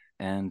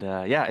 And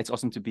yeah, it's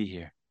awesome to be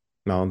here.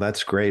 No,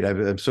 that's great.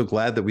 I'm so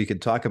glad that we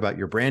could talk about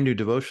your brand new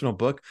devotional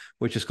book,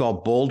 which is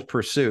called Bold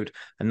Pursuit,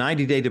 a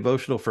 90-day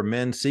devotional for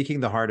men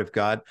seeking the heart of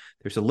God.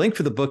 There's a link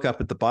for the book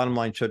up at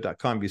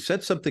thebottomlineshow.com. You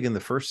said something in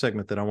the first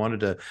segment that I wanted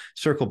to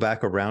circle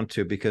back around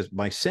to, because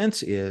my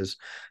sense is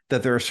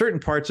that there are certain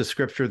parts of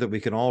Scripture that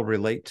we can all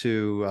relate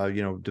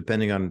to,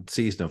 depending on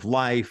season of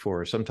life,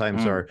 or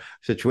sometimes our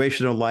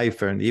situational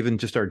life, and even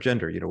just our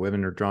gender.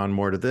 Women are drawn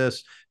more to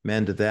this,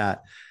 men to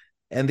that.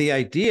 And the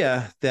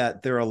idea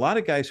that there are a lot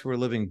of guys who are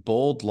living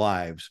bold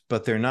lives,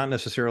 but they're not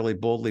necessarily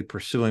boldly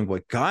pursuing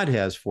what God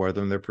has for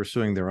them. They're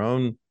pursuing their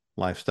own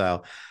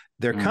lifestyle.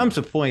 There comes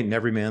a point in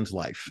every man's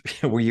life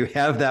where you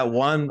have that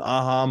one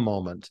aha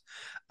moment.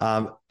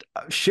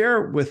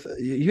 Share with,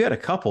 you had a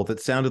couple that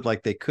sounded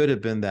like they could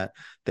have been that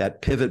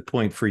pivot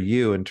point for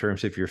you in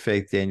terms of your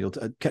faith, Daniel.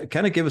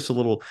 Kind of give us a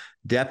little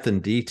depth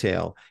and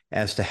detail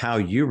as to how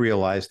you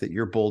realized that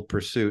your bold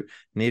pursuit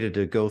needed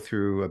to go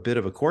through a bit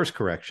of a course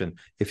correction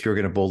if you're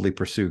going to boldly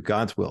pursue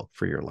God's will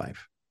for your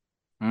life.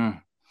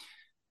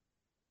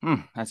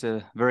 That's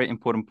a very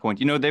important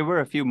point. There were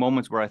a few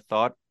moments where I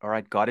thought, all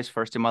right, God is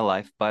first in my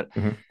life, but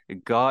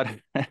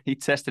God, he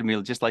tested me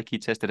just like he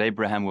tested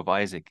Abraham with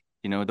Isaac.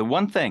 The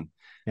one thing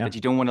that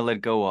you don't want to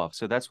let go of.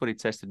 So that's what he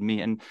tested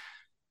me. And,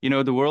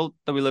 the world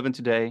that we live in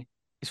today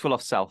is full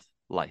of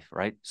self-life,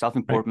 right?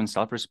 Self-importance,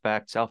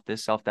 self-respect,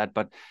 self-this, self-that.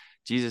 But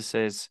Jesus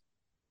says,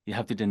 you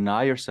have to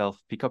deny yourself,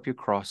 pick up your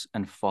cross,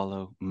 and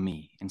follow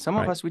me. And some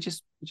of us, we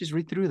just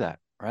read through that,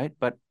 right?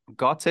 But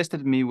God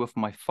tested me with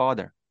my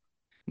father.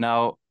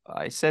 Now,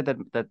 I said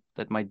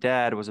that my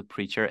dad was a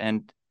preacher,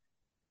 and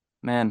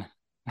man,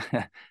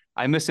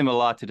 I miss him a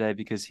lot today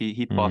because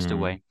he passed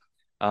away.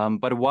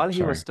 But while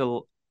he was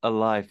still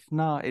alive,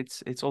 no,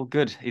 it's all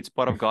good. It's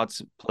part of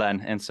God's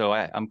plan, and so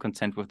I'm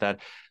content with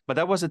that. But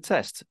that was a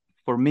test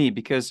for me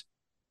because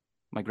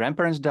my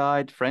grandparents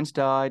died, friends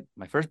died,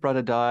 my first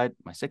brother died,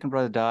 my second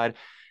brother died,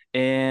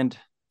 and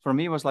for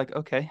me it was like,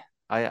 okay,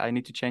 I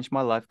need to change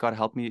my life. God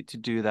help me to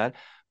do that.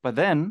 But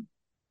then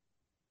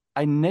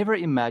I never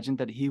imagined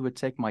that he would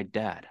take my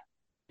dad,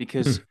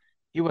 because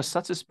he was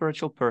such a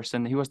spiritual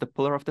person. He was the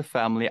pillar of the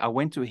family. I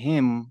went to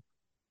him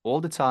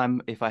all the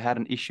time if I had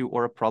an issue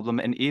or a problem,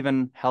 and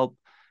even help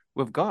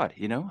with God,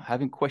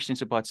 having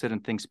questions about certain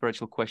things,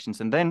 spiritual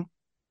questions. And then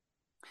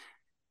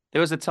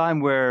there was a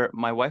time where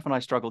my wife and I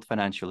struggled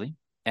financially,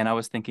 and I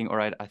was thinking, all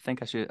right, I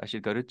think I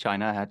should go to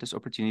China. I had this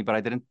opportunity, but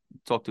I didn't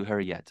talk to her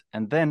yet.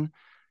 And then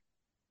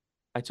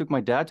I took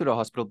my dad to the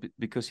hospital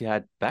because he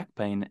had back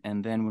pain.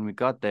 And then when we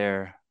got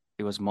there,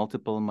 it was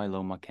multiple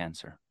myeloma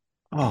cancer.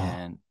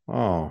 And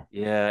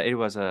yeah, it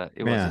was a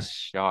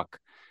shock.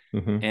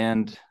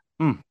 And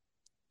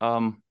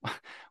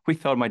we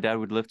thought my dad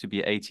would live to be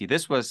 80.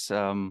 This was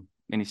in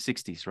his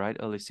 60s, right?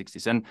 Early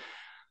 60s. And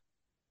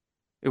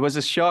it was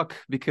a shock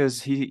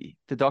because the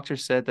doctor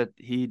said that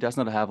he does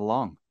not have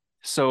long.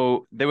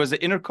 So there was an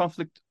inner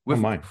conflict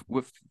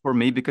for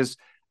me, because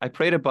I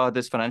prayed about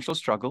this financial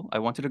struggle. I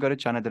wanted to go to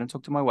China. I didn't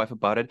talk to my wife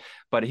about it.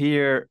 But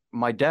here,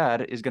 my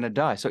dad is going to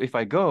die. So if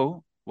I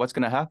go, what's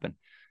going to happen?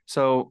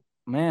 So,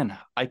 man,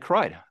 I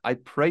cried. I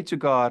prayed to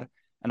God,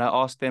 and I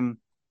asked him,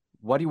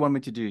 what do you want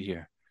me to do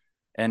here?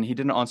 And he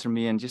didn't answer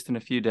me. And just in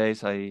a few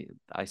days, I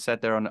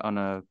sat there on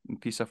a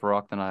piece of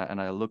rock, and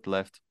I looked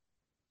left.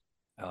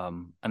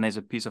 And there's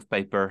a piece of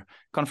paper,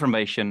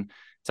 confirmation,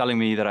 telling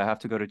me that I have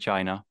to go to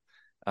China.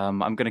 I'm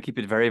going to keep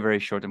it very, very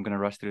short. I'm going to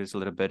rush through this a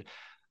little bit.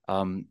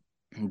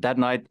 That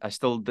night, I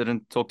still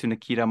didn't talk to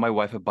Nikita, my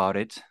wife, about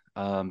it.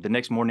 The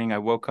next morning, I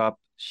woke up.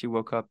 She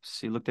woke up.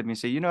 She looked at me and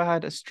said, I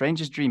had a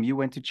strangest dream. You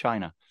went to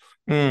China.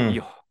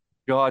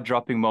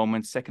 Jaw-dropping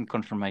moment, second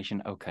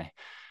confirmation. Okay.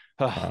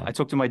 I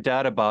talked to my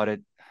dad about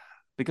it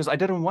because I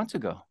didn't want to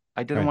go.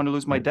 I didn't want to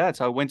lose my dad.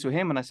 So I went to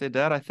him and I said,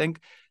 Dad, I think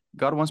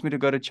God wants me to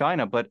go to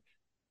China, but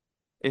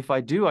if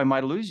I do, I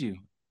might lose you.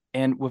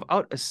 And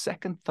without a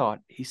second thought,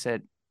 he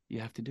said, you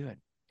have to do it.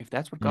 If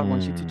that's what God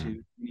wants you to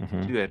do, you need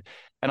to do it.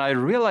 And I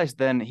realized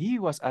then he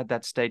was at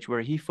that stage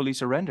where he fully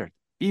surrendered,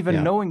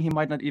 even knowing he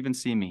might not even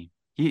see me.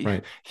 He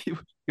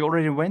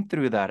already went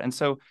through that. And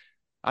so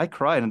I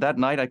cried. And that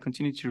night I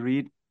continued to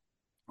read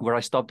where I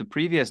stopped the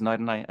previous night.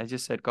 And I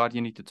just said, God,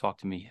 you need to talk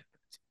to me.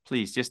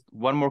 Please, just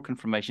one more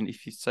confirmation.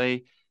 If you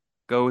say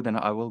go, then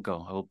I will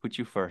go. I will put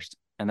you first.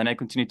 And then I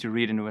continued to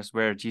read, and it was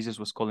where Jesus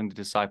was calling the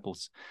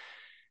disciples.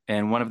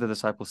 And one of the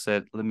disciples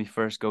said, let me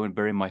first go and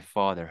bury my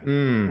father.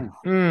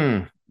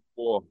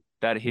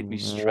 That hit me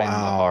straight in the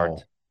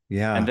heart.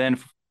 Yeah. And then,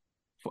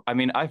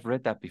 I've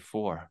read that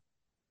before,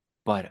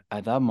 but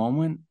at that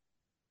moment,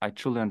 I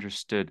truly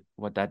understood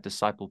what that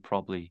disciple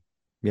probably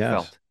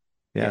felt.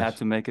 Yes. He had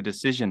to make a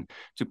decision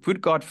to put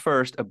God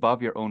first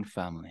above your own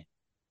family.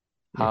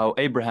 How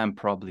Abraham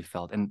probably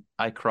felt. And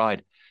I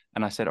cried,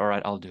 and I said, all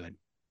right, I'll do it.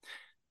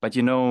 But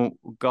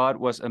God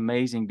was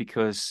amazing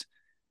because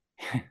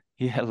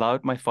he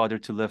allowed my father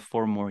to live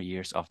 4 more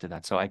years after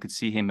that. So I could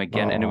see him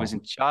again. And it was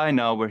in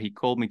China where he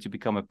called me to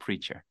become a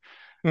preacher.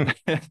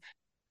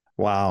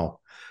 Wow.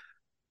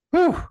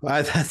 Whew.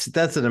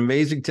 That's an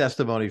amazing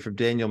testimony from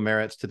Daniel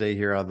Maritz today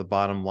here on The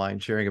Bottom Line,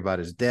 sharing about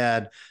his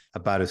dad,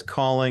 about his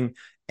calling,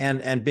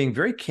 and being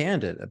very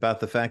candid about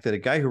the fact that a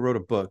guy who wrote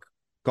a book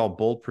called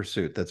Bold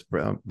Pursuit, that's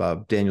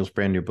Daniel's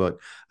brand new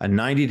book, a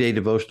 90-day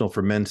devotional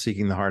for men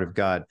seeking the heart of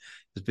God,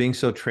 is being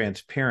so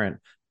transparent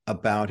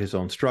about his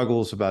own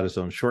struggles, about his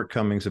own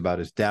shortcomings, about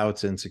his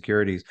doubts,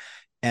 insecurities.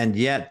 And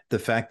yet the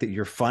fact that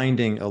you're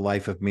finding a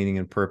life of meaning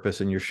and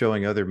purpose and you're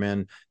showing other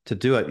men to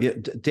do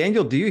it.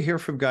 Daniel, do you hear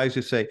from guys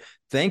who say,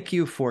 thank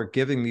you for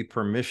giving me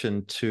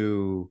permission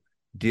to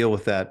deal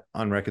with that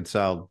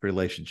unreconciled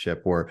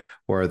relationship, or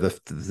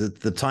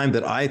the time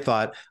that I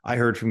thought I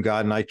heard from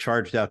God and I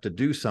charged out to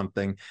do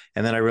something,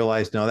 and then I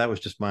realized, no, that was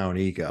just my own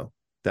ego.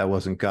 That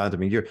wasn't God. I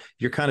mean,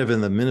 you're kind of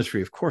in the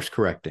ministry of course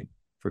correcting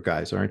for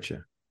guys, aren't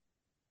you?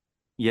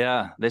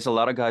 Yeah, there's a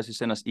lot of guys who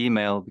send us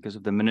email because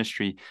of the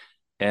ministry.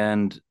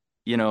 And,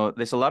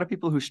 there's a lot of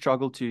people who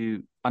struggle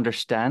to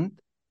understand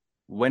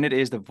when it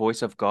is the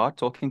voice of God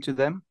talking to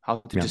them, how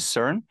to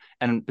discern,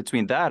 and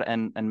between that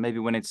and maybe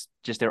when it's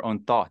just their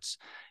own thoughts,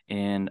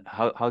 and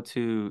how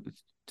to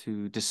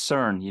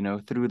discern,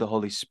 through the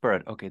Holy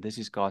Spirit. Okay, this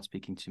is God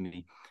speaking to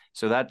me.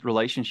 So that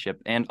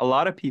relationship. And a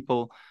lot of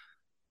people,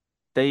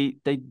 they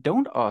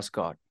don't ask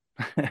God.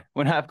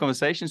 When I have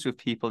conversations with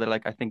people, they're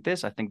like, I think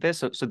this.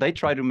 So they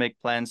try to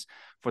make plans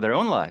for their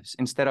own lives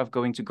instead of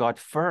going to God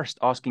first,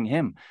 asking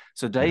him.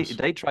 So they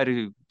try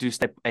to do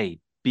step A,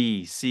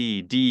 B,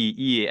 C, D,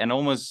 E, and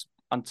almost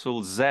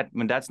until Z.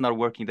 When that's not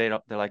working, they're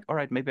like, all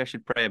right, maybe I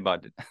should pray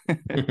about it.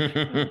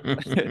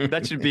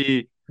 That should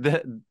be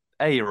the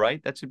A,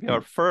 right? That should be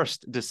our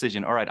first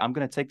decision. All right, I'm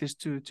going to take this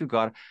to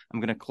God. I'm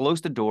going to close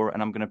the door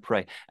and I'm going to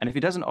pray. And if he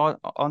doesn't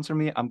answer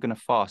me, I'm going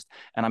to fast.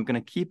 And I'm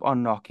going to keep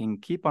on knocking,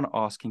 keep on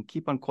asking,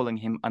 keep on calling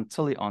him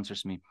until he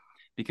answers me.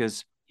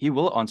 Because he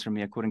will answer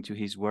me according to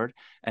his word.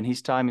 And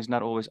his time is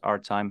not always our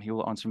time. He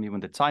will answer me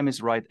when the time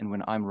is right and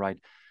when I'm right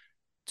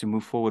to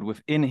move forward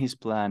within his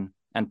plan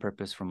and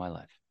purpose for my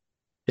life.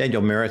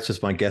 Daniel Maritz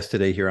is my guest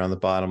today here on The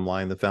Bottom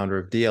Line, the founder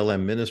of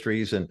DLM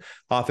Ministries and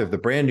author of the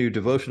brand new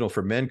devotional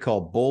for men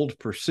called Bold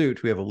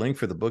Pursuit. We have a link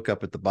for the book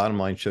up at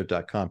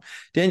thebottomlineshow.com.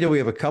 Daniel, we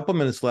have a couple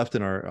minutes left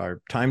in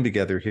our time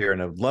together here,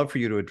 and I'd love for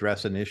you to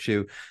address an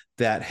issue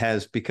that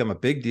has become a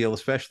big deal,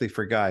 especially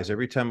for guys.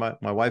 Every time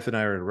my wife and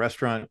I are at a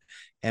restaurant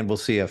and we'll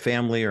see a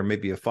family or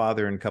maybe a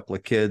father and a couple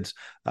of kids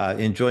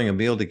enjoying a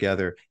meal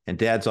together, and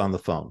dad's on the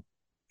phone.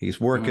 He's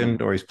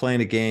working or he's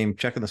playing a game,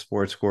 checking the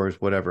sports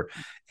scores, whatever.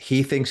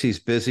 He thinks he's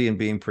busy and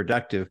being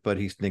productive, but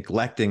he's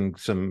neglecting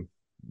some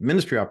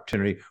ministry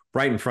opportunity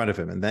right in front of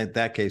him. And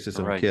that case is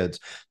some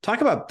kids.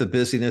 Talk about the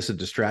busyness and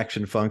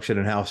distraction function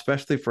and how,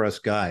 especially for us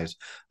guys,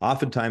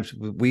 oftentimes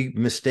we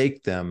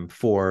mistake them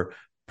for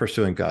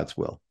pursuing God's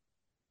will.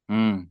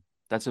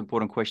 That's an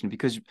important question,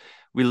 because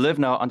we live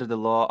now under the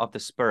law of the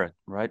Spirit,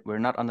 right? We're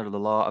not under the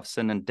law of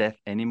sin and death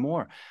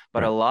anymore.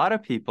 But a lot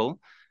of people,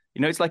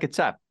 it's like a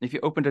tap. If you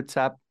open the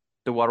tap,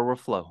 the water will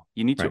flow.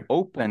 You need to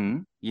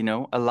open,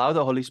 allow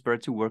the Holy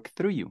Spirit to work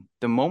through you.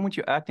 The moment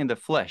you act in the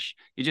flesh,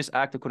 you just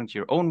act according to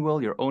your own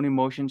will, your own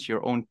emotions,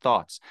 your own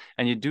thoughts.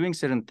 And you're doing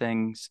certain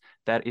things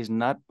that is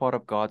not part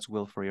of God's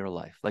will for your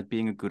life, like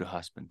being a good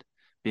husband,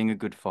 being a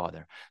good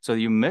father. So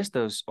you miss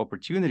those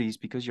opportunities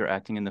because you're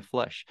acting in the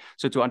flesh.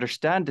 So to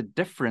understand the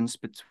difference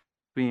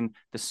between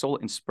the soul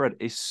and spirit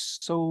is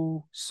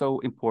so, so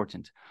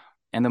important.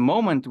 And the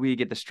moment we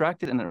get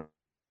distracted and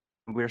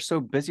we're so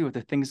busy with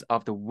the things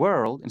of the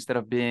world instead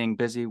of being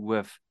busy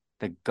with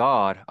the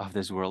God of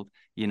this world,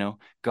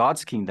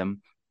 God's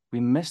kingdom,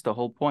 we miss the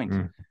whole point.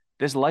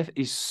 This life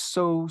is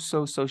so,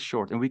 so, so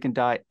short, and we can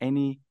die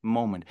any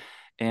moment.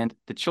 And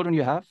the children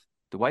you have,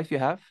 the wife you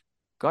have,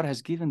 God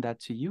has given that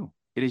to you.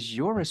 It is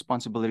your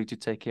responsibility to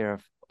take care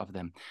of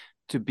them,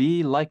 to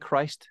be like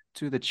Christ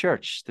to the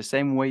church, the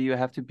same way you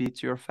have to be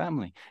to your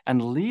family,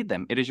 and lead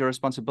them. It is your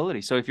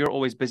responsibility. So if you're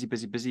always busy,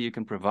 you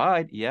can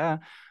provide,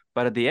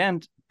 but at the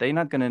end, they're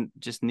not going to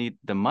just need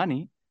the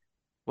money.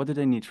 What do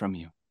they need from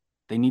you?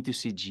 They need to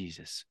see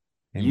Jesus.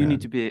 Amen. You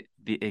need to be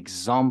the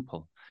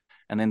example,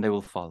 and then they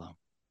will follow.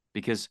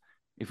 Because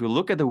if we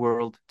look at the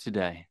world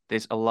today,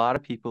 there's a lot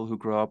of people who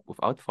grow up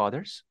without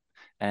fathers,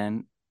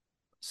 and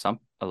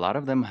a lot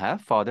of them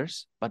have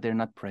fathers, but they're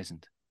not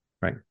present.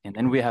 Right. And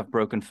then we have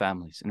broken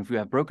families. And if we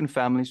have broken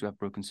families, we have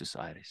broken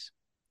societies.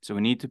 So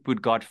we need to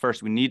put God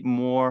first. We need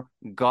more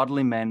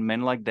godly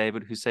men like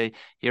David, who say,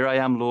 "Here I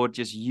am, Lord,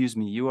 just use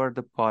me. You are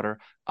the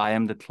potter, I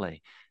am the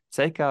clay.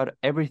 Take out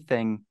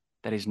everything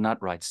that is not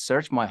right.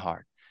 Search my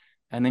heart."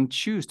 And then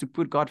choose to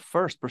put God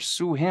first,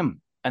 pursue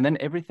him. And then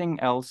everything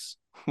else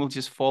will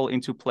just fall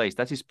into place.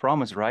 That's his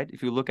promise, right?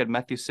 If you look at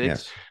Matthew 6,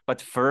 yes.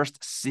 But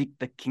first seek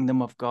the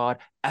kingdom of God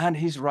and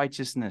his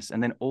righteousness,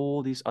 and then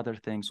all these other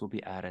things will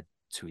be added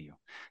to you.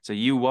 So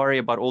you worry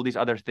about all these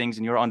other things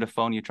and you're on the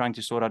phone, you're trying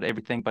to sort out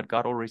everything, but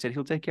God already said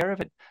he'll take care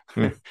of it.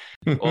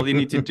 All you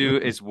need to do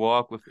is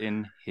walk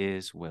within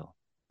his will.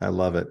 I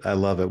love it. I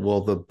love it.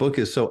 Well, the book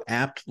is so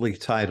aptly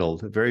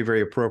titled, very, very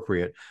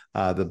appropriate.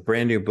 The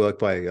brand new book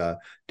by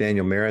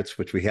Daniel Maritz,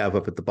 which we have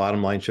up at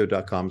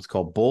thebottomlineshow.com. It's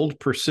called Bold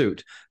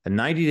Pursuit, a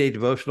 90-day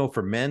devotional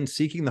for men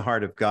seeking the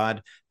heart of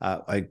God.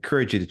 I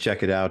encourage you to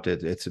check it out.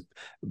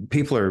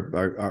 People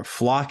are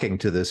flocking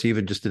to this,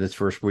 even just in its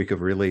first week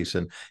of release.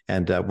 And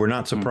we're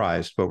not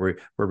surprised, but we're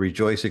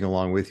rejoicing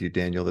along with you,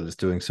 Daniel, that it's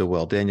doing so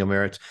well. Daniel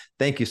Maritz,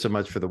 thank you so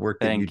much for the work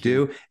that you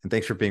do. And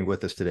thanks for being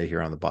with us today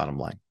here on The Bottom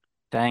Line.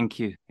 Thank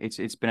you.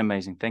 It's been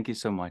amazing. Thank you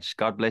so much.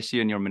 God bless you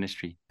and your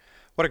ministry.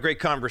 What a great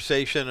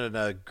conversation and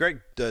a great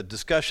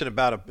discussion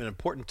about an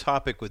important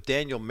topic with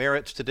Daniel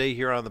Maritz today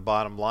here on The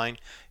Bottom Line.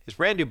 His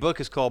brand new book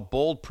is called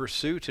Bold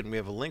Pursuit, and we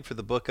have a link for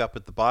the book up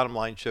at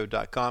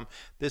thebottomlineshow.com.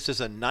 This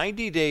is a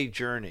 90-day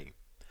journey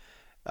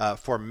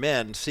for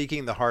men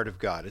seeking the heart of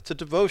God. It's a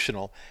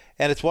devotional,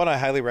 and it's one I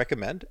highly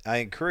recommend. I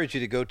encourage you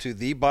to go to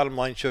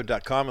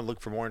thebottomlineshow.com and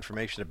look for more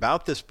information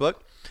about this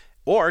book.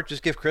 Or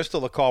just give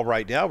Crystal a call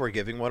right now. We're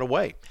giving one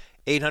away.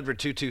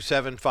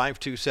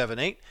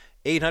 800-227-5278.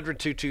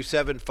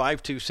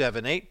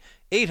 800-227-5278.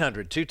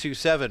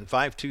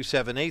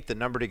 800-227-5278. The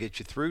number to get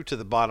you through to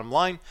The Bottom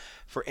Line.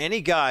 For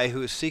any guy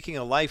who is seeking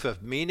a life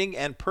of meaning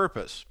and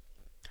purpose,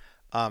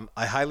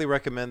 I highly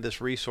recommend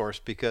this resource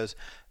because,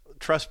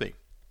 trust me,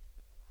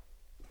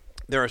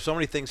 there are so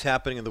many things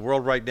happening in the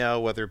world right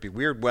now, whether it be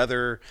weird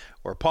weather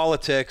or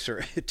politics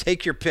or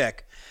take your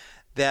pick,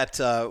 that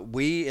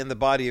we in the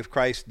body of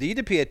Christ need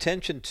to pay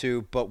attention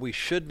to, but we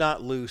should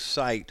not lose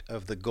sight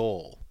of the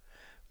goal. I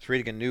was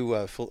reading a new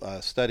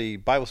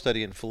Bible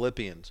study in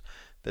Philippians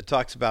that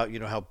talks about,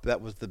 how that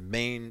was the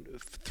main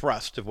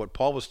thrust of what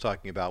Paul was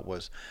talking about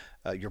was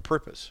your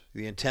purpose,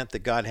 the intent that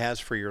God has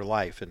for your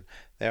life. And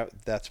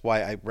that's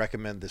why I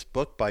recommend this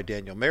book by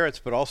Daniel Maritz,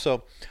 but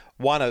also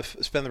want to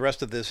spend the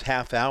rest of this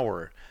half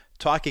hour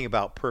talking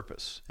about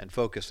purpose and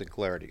focus and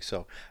clarity.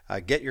 So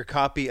get your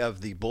copy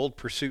of the Bold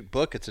Pursuit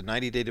book. It's a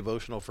 90-day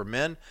devotional for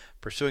men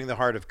pursuing the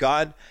heart of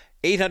God.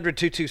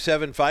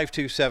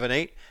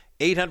 800-227-5278.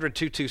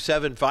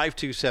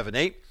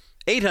 800-227-5278.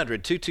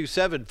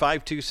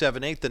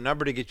 800-227-5278, the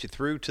number to get you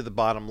through to the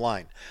bottom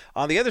line.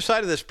 On the other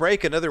side of this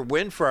break, another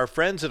win for our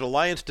friends at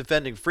Alliance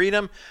Defending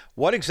Freedom.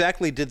 What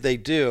exactly did they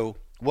do?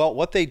 Well,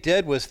 what they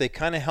did was they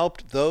kind of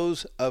helped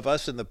those of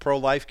us in the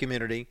pro-life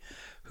community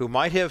who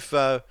might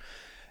have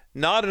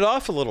nodded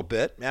off a little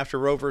bit after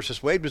Roe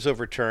versus Wade was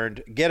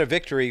overturned, get a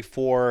victory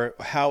for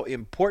how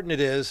important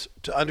it is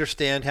to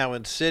understand how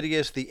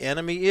insidious the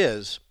enemy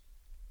is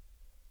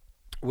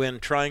when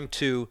trying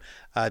to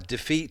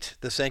defeat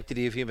the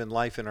sanctity of human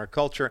life in our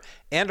culture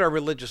and our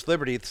religious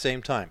liberty at the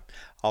same time.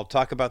 I'll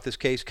talk about this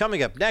case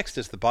coming up next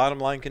as the bottom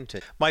line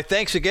continues. My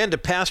thanks again to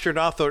pastor and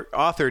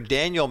author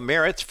Daniel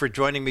Maritz for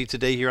joining me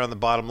today here on the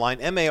bottom line,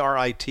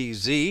 Maritz,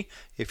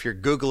 if you're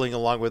Googling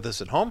along with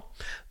us at home.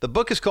 The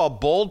book is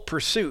called Bold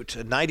Pursuit,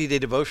 a 90-day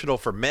devotional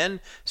for men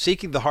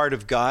seeking the heart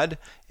of God.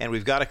 And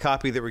we've got a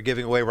copy that we're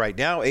giving away right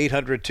now,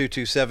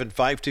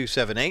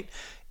 800-227-5278,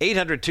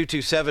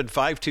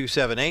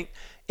 800-227-5278.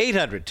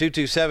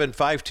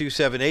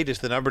 800-227-5278 is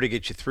the number to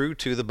get you through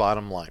to the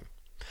bottom line.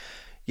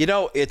 You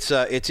know, it's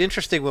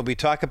interesting when we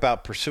talk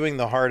about pursuing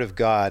the heart of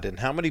God and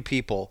how many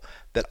people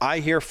that I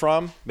hear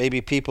from,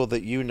 maybe people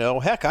that you know,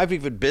 heck, I've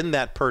even been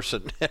that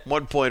person at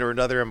one point or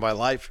another in my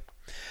life,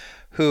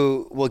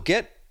 who will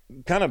get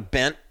kind of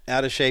bent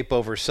out of shape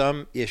over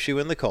some issue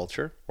in the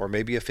culture, or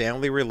maybe a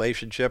family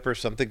relationship or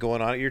something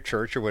going on at your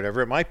church or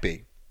whatever it might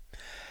be.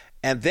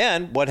 And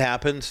then what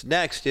happens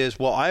next is,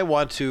 well, I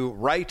want to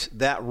right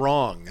that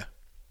wrong.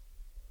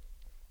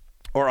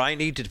 Or I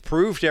need to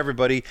prove to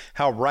everybody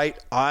how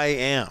right I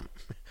am.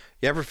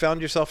 You ever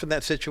found yourself in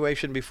that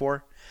situation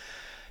before?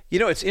 You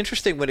know, it's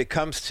interesting when it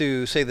comes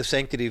to, say, the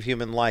sanctity of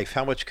human life,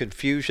 how much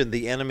confusion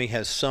the enemy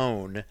has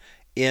sown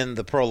in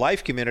the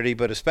pro-life community,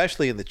 but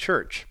especially in the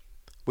church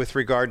with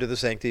regard to the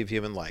sanctity of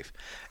human life.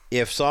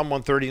 If Psalm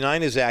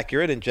 139 is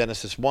accurate in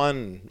Genesis 1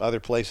 and other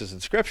places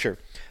in Scripture,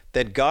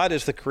 that God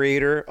is the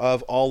creator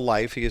of all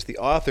life. He is the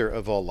author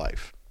of all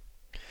life.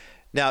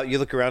 Now, you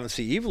look around and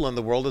see evil in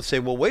the world and say,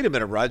 well, wait a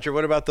minute, Roger,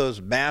 what about those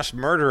mass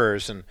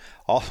murderers and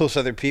all those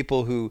other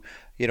people who,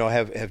 you know,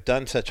 have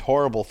done such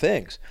horrible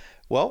things?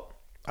 Well,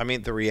 I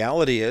mean, the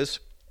reality is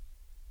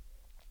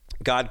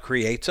God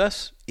creates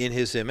us in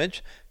his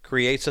image,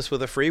 creates us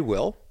with a free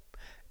will,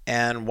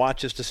 and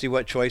watches to see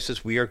what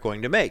choices we are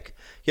going to make.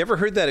 You ever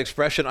heard that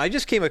expression? I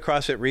just came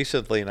across it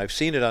recently, and I've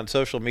seen it on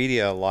social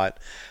media a lot,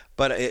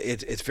 but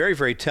it's very,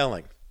 very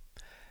telling.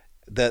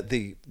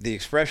 The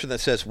expression that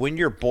says, when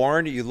you're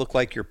born, you look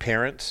like your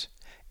parents,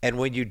 and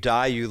when you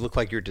die, you look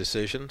like your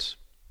decisions.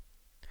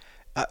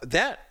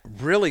 That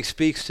really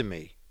speaks to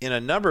me in a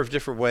number of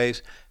different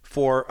ways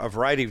for a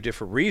variety of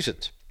different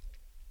reasons.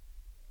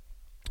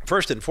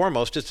 First and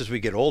foremost, just as we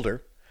get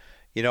older,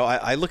 you know,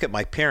 I look at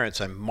my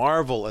parents, I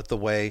marvel at the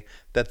way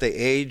that they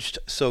aged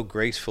so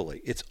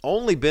gracefully. It's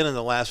only been in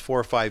the last 4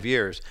 or 5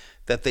 years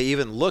that they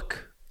even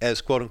look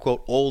as quote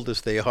unquote old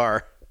as they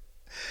are.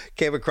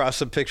 Came across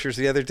some pictures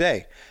the other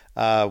day.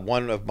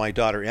 One of my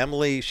daughter,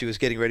 Emily, she was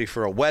getting ready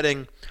for a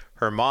wedding.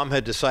 Her mom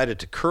had decided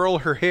to curl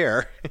her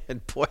hair,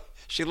 and boy,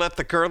 she let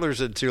the curlers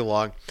in too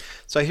long.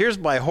 So here's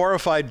my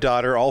horrified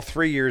daughter, all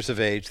 3 years of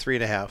age,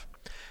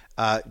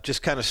 3.5,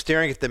 just kind of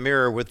staring at the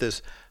mirror with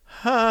this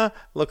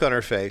look on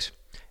her face.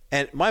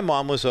 And my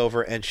mom was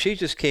over, and she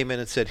just came in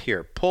and said,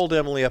 here, pulled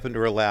Emily up into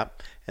her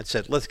lap and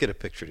said, let's get a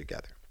picture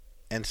together.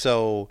 And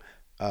so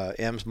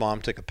Em's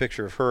mom took a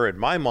picture of her and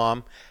my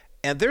mom,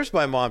 and there's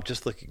my mom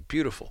just looking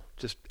beautiful,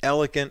 just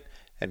elegant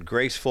and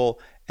graceful.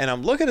 And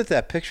I'm looking at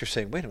that picture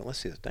saying, wait a minute, let's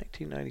see, it's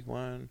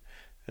 1991.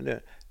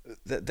 And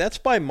that's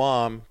my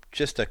mom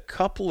just a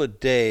couple of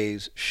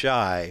days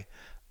shy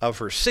of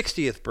her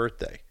 60th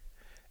birthday.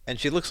 And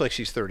she looks like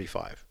she's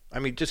 35. I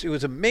mean, just it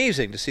was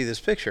amazing to see this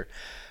picture.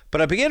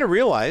 But I began to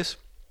realize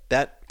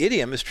that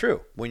idiom is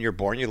true. When you're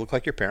born, you look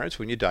like your parents.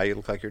 When you die, you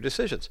look like your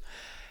decisions.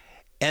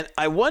 And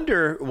I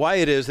wonder why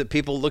it is that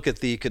people look at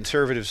the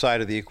conservative side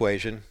of the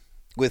equation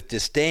with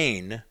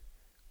disdain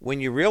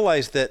when you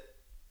realize that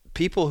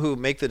people who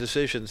make the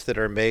decisions that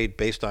are made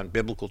based on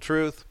biblical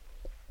truth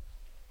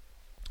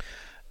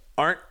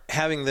aren't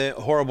having the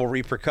horrible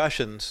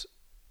repercussions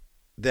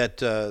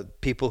that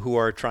people who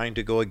are trying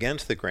to go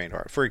against the grain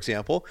are. For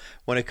example,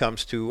 when it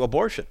comes to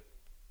abortion.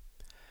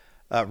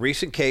 A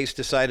recent case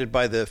decided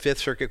by the Fifth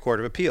Circuit Court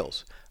of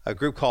Appeals. A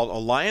group called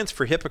Alliance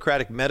for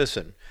Hippocratic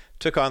Medicine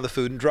took on the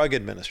Food and Drug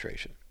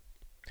Administration.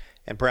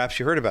 And perhaps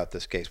you heard about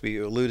this case. We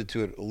alluded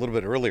to it a little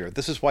bit earlier.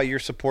 This is why your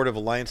support of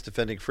Alliance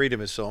Defending Freedom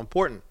is so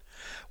important.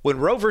 When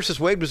Roe versus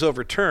Wade was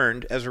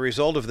overturned as a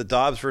result of the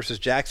Dobbs versus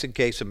Jackson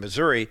case in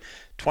Missouri,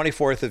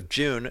 24th of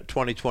June,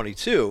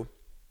 2022,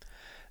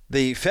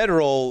 the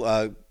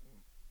federal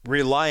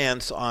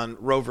reliance on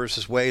Roe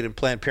versus Wade and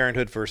Planned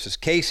Parenthood versus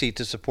Casey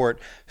to support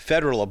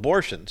federal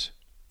abortions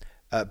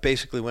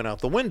basically went out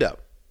the window.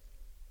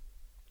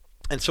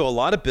 And so a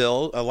lot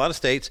of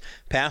states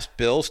passed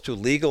bills to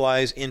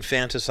legalize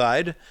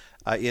infanticide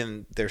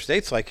in their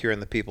states, like here in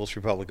the People's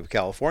Republic of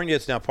California.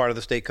 It's now part of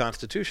the state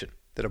constitution,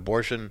 that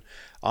abortion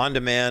on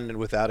demand and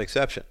without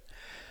exception.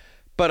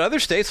 But other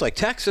states like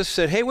Texas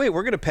said, hey, wait,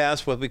 we're going to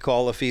pass what we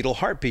call a fetal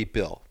heartbeat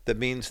bill. That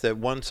means that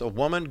once a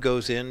woman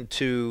goes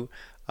into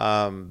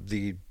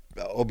the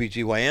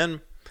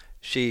OBGYN,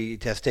 she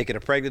has taken a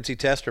pregnancy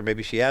test, or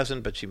maybe she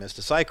hasn't, but she missed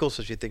a cycle,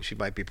 so she thinks she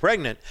might be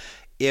pregnant.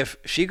 If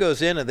she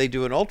goes in and they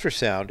do an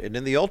ultrasound, and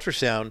in the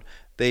ultrasound,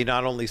 they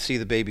not only see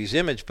the baby's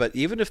image, but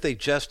even if they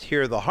just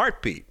hear the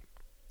heartbeat,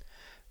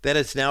 then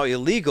it's now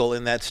illegal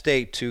in that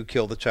state to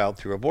kill the child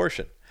through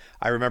abortion.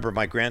 I remember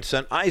my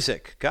grandson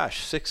Isaac,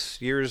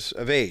 6 years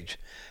of age,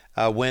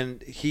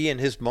 when he and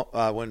his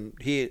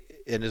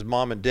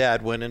mom and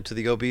dad went into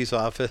the OB's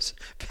office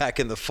back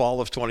in the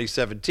fall of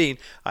 2017.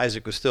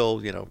 Isaac was still,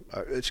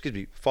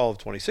 fall of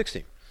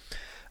 2016,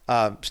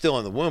 still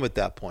in the womb at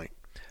that point.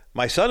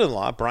 My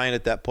son-in-law, Brian,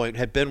 at that point,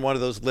 had been one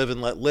of those live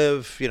and let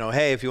live,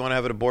 hey, if you want to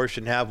have an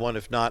abortion, have one.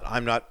 If not,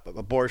 I'm not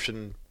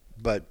abortion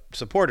but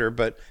supporter,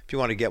 but if you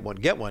want to get one,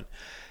 get one.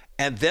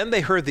 And then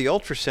they heard the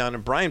ultrasound,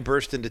 and Brian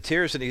burst into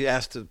tears, and he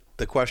asked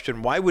the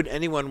question, why would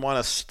anyone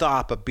want to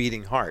stop a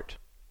beating heart?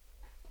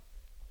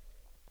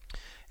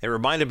 It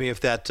reminded me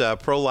of that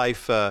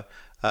pro-life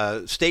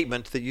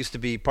statement that used to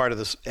be part of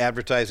the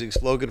advertising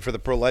slogan for the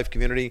pro-life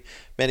community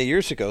many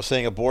years ago,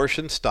 saying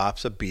abortion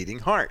stops a beating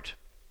heart.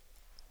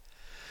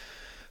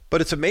 But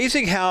it's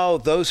amazing how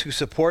those who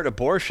support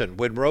abortion,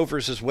 when Roe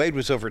versus Wade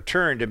was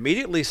overturned,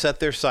 immediately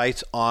set their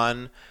sights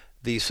on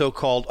the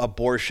so-called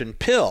abortion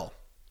pill.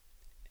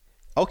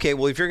 Okay,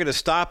 well, if you're going to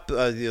stop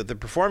the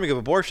performing of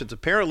abortions,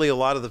 apparently a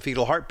lot of the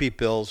fetal heartbeat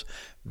bills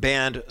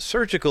banned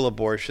surgical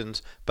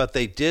abortions, but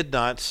they did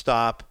not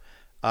stop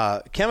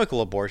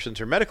chemical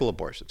abortions or medical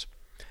abortions.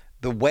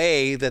 The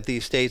way that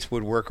these states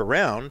would work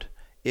around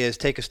is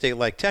take a state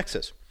like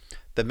Texas.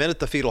 The minute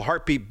the fetal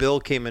heartbeat bill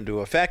came into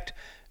effect,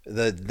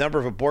 the number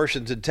of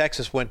abortions in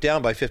Texas went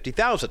down by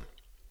 50,000.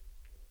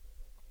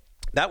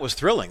 That was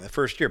thrilling the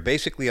first year.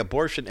 Basically,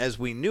 abortion as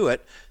we knew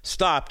it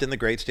stopped in the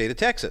great state of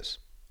Texas.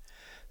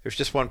 There's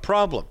just one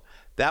problem.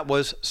 That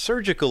was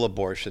surgical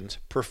abortions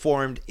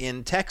performed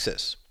in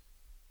Texas.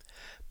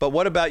 But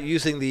what about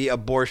using the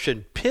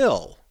abortion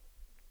pill?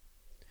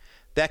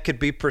 That could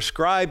be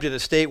prescribed in a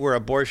state where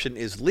abortion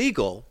is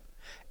legal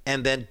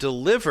and then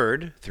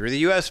delivered through the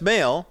U.S.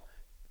 mail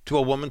to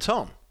a woman's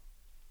home.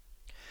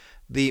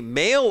 The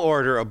mail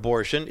order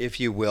abortion, if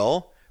you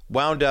will,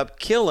 wound up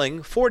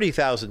killing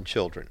 40,000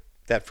 children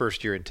that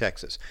first year in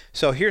Texas.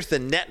 So here's the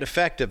net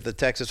effect of the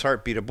Texas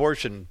heartbeat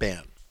abortion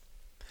ban.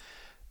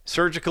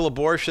 Surgical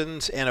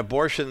abortions and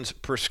abortions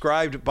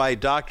prescribed by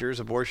doctors,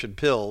 abortion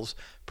pills,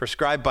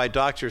 prescribed by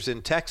doctors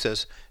in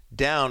Texas,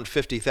 down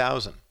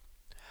 50,000.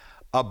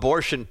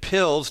 Abortion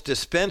pills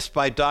dispensed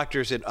by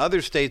doctors in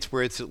other states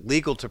where it's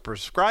legal to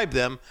prescribe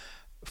them,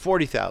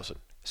 40,000.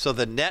 So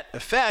the net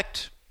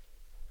effect,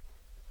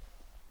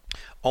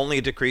 only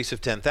a decrease of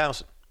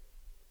 10,000.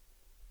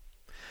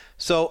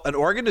 So an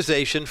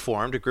organization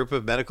formed, a group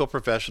of medical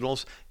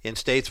professionals in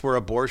states where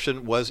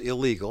abortion was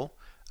illegal,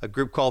 a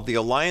group called the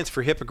Alliance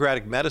for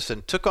Hippocratic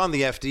Medicine, took on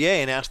the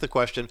FDA and asked the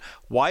question,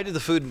 why did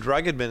the Food and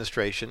Drug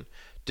Administration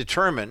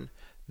determine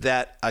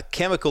that a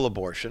chemical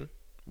abortion,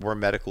 or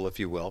medical if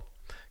you will,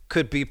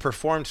 could be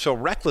performed so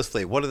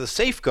recklessly? One of the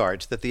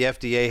safeguards that the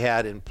FDA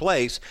had in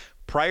place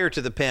prior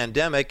to the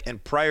pandemic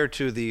and prior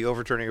to the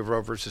overturning of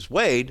Roe versus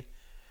Wade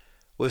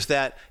was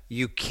that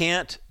you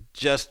can't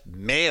just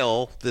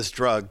mail this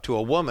drug to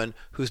a woman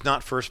who's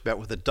not first met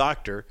with a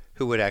doctor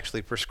who would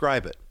actually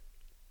prescribe it.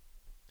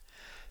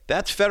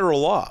 That's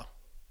federal law.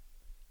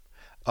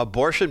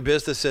 Abortion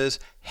businesses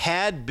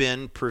had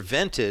been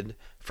prevented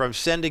from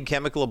sending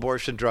chemical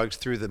abortion drugs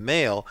through the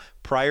mail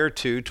prior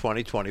to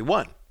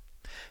 2021.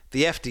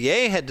 The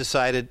FDA had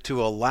decided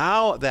to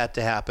allow that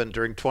to happen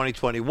during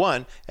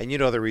 2021, and you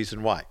know the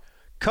reason why.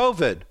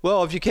 COVID.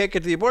 Well, if you can't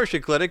get to the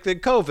abortion clinic, then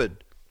COVID.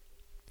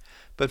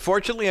 But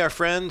fortunately, our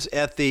friends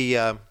at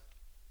the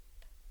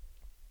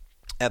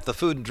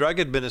Food and Drug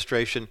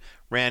Administration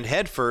ran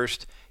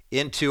headfirst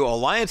into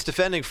Alliance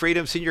Defending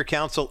Freedom Senior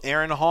Counsel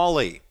Aaron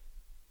Hawley.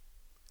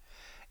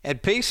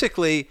 And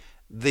basically,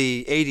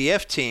 the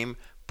ADF team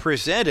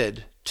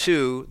presented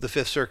to the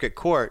Fifth Circuit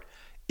Court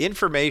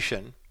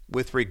information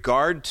with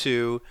regard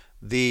to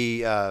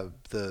the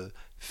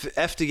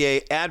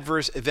FDA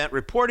adverse event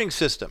reporting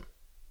system.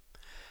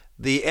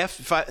 The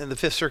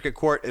Fifth Circuit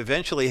Court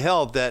eventually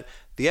held that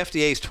the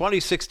FDA's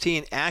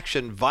 2016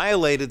 action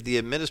violated the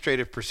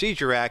Administrative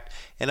Procedure Act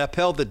and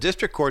upheld the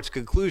district court's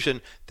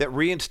conclusion that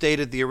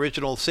reinstated the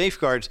original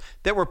safeguards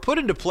that were put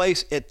into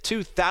place at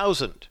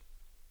 2000.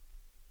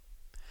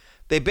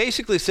 They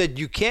basically said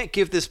you can't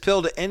give this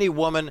pill to any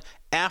woman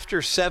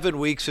after 7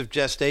 weeks of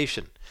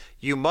gestation.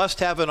 You must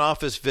have an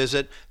office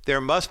visit.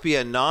 There must be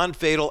a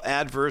non-fatal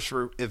adverse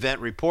event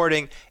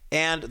reporting,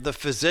 and the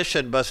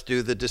physician must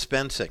do the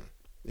dispensing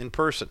in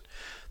person.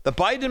 The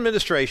Biden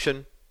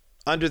administration,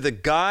 under the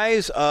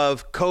guise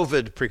of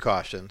COVID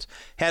precautions,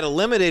 had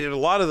eliminated a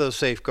lot of those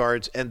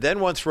safeguards. And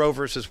then once Roe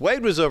versus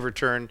Wade was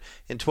overturned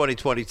in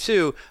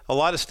 2022, a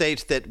lot of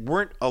states that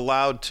weren't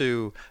allowed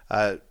to,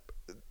 that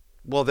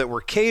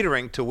were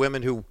catering to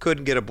women who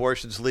couldn't get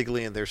abortions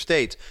legally in their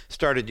states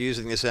started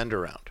using this end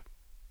around.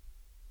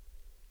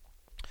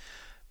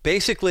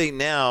 Basically,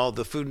 now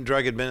the Food and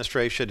Drug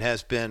Administration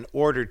has been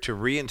ordered to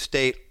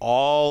reinstate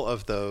all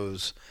of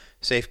those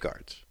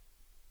safeguards.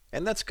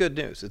 And that's good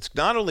news. It's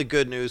not only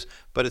good news,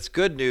 but it's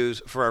good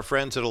news for our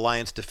friends at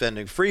Alliance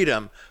Defending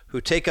Freedom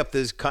who take up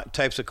these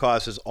types of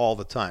causes all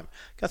the time.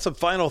 Got some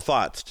final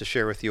thoughts to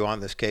share with you on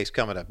this case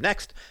coming up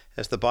next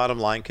as the bottom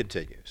line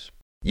continues.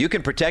 You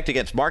can protect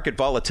against market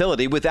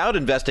volatility without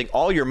investing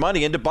all your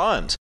money into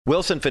bonds.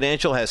 Wilson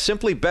Financial has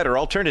simply better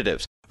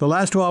alternatives. The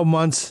last 12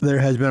 months, there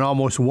has been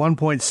almost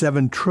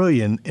 $1.7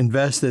 trillion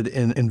invested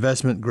in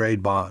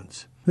investment-grade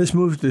bonds. This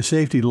move to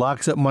safety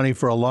locks up money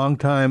for a long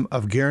time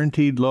of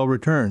guaranteed low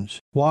returns.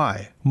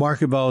 Why?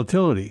 Market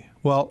volatility.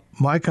 Well,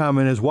 my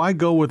comment is, why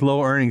go with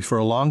low earnings for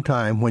a long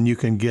time when you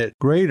can get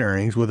great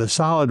earnings with a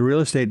solid real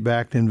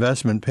estate-backed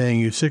investment paying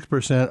you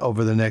 6%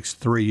 over the next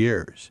 3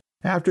 years?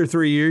 After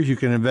 3 years, you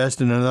can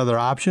invest in another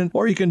option,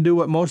 or you can do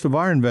what most of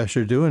our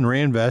investors do and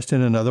reinvest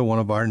in another one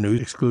of our new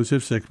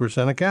exclusive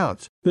 6%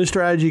 accounts. This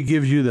strategy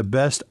gives you the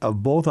best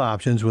of both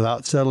options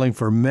without settling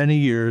for many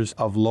years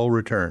of low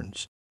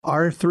returns.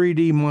 Our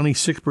 3D Money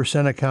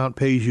 6% account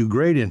pays you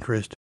great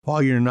interest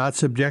while you're not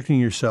subjecting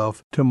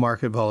yourself to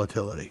market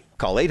volatility.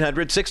 Call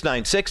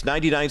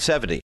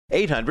 800-696-9970,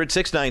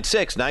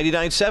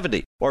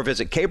 800-696-9970, or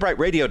visit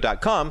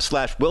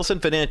kbrightradio.com/Wilson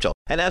Financial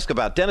and ask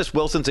about Dennis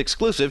Wilson's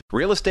exclusive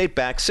real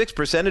estate-backed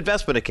 6%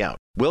 investment account.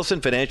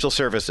 Wilson Financial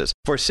Services,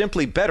 for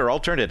simply better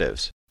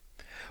alternatives.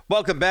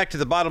 Welcome back to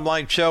the Bottom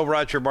Line Show.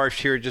 Roger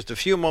Marsh here. Just a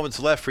few moments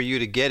left for you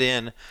to get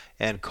in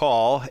and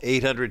call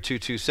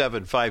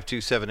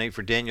 800-227-5278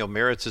 for Daniel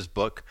Maritz's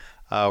book.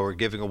 We're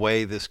giving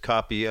away this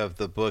copy of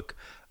the book,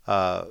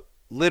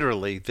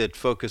 literally, that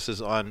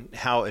focuses on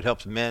how it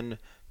helps men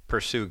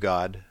pursue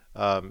God.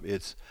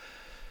 It's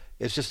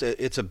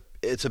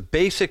a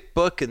basic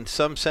book in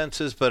some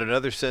senses, but in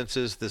other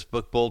senses, this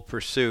book, Bold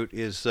Pursuit,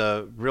 is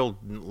a real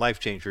life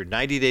changer.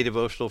 90-day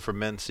devotional for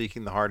men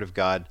seeking the heart of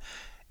God.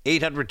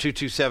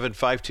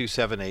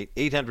 800-227-5278,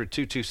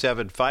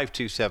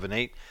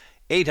 800-227-5278,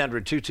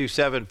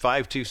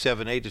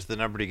 800-227-5278 is the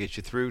number to get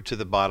you through to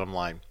the bottom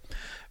line.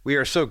 We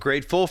are so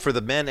grateful for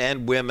the men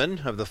and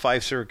women of the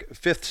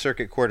Fifth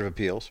Circuit Court of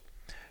Appeals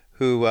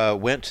who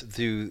went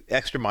the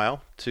extra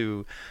mile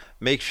to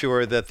make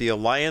sure that the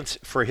Alliance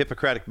for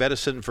Hippocratic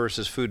Medicine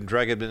versus Food and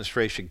Drug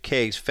Administration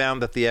case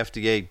found that the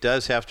FDA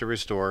does have to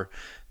restore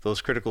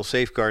those critical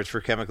safeguards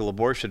for chemical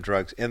abortion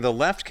drugs. And the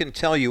left can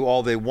tell you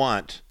all they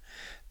want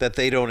that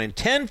they don't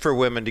intend for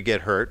women to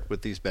get hurt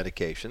with these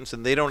medications,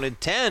 and they don't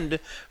intend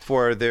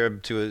for them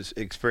to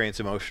experience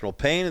emotional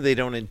pain, and they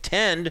don't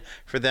intend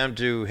for them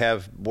to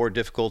have more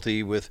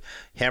difficulty with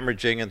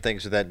hemorrhaging and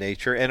things of that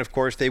nature. And of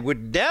course, they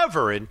would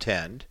never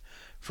intend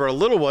for a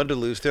little one to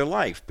lose their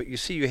life. But you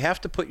see, you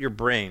have to put your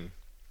brain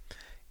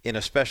in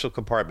a special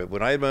compartment.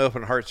 When I had my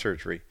open heart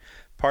surgery,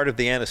 part of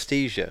the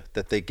anesthesia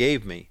that they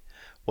gave me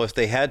was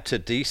they had to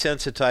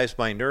desensitize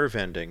my nerve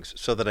endings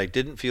so that I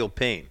didn't feel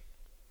pain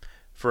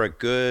for a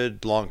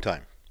good long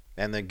time,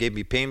 and then gave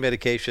me pain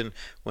medication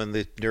when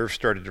the nerve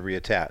started to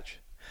reattach.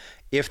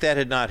 If that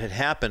had not had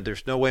happened,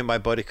 there's no way my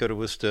body could have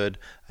withstood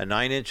a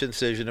 9-inch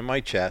incision in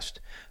my chest,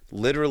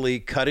 literally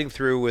cutting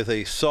through with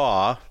a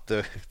saw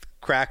the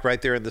crack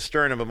right there in the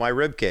sternum of my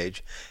rib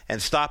cage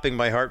and stopping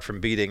my heart from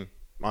beating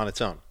on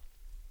its own.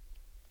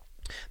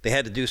 They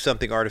had to do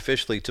something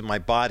artificially to my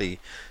body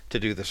to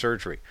do the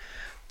surgery.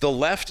 The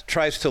left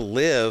tries to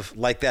live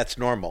like that's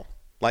normal,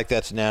 like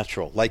that's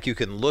natural, like you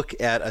can look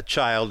at a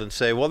child and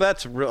say, well,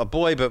 that's a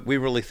boy, but we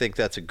really think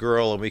that's a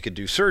girl, and we could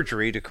do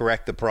surgery to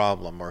correct the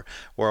problem.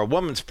 Or a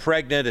woman's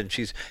pregnant and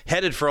she's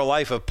headed for a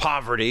life of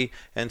poverty,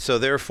 and so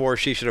therefore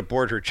she should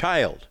abort her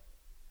child.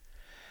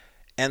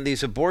 And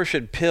these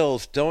abortion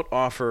pills don't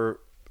offer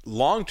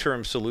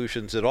long-term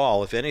solutions at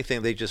all. If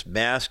anything, they just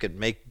mask and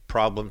make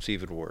problems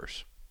even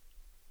worse.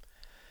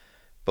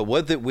 But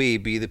would that we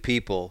be the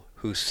people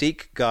who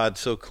seek God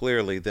so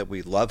clearly that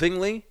we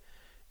lovingly,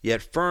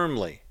 yet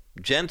firmly,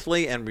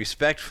 gently, and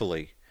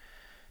respectfully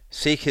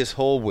seek his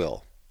whole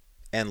will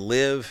and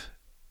live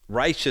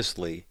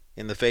righteously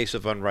in the face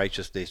of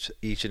unrighteousness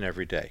each and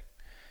every day.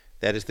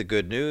 That is the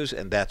good news,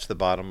 and that's the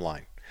bottom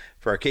line.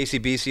 For our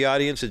KCBC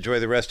audience, enjoy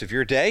the rest of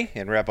your day.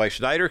 And Rabbi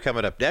Schneider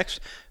coming up next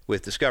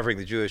with Discovering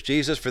the Jewish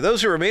Jesus. For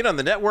those who remain on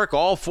the network,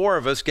 all four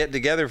of us getting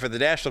together for the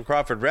National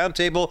Crawford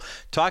Roundtable,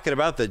 talking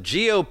about the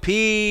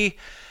GOP.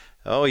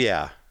 Oh,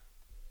 yeah,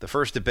 the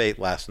first debate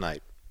last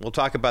night. We'll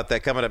talk about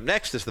that coming up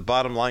next as the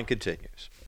bottom line continues.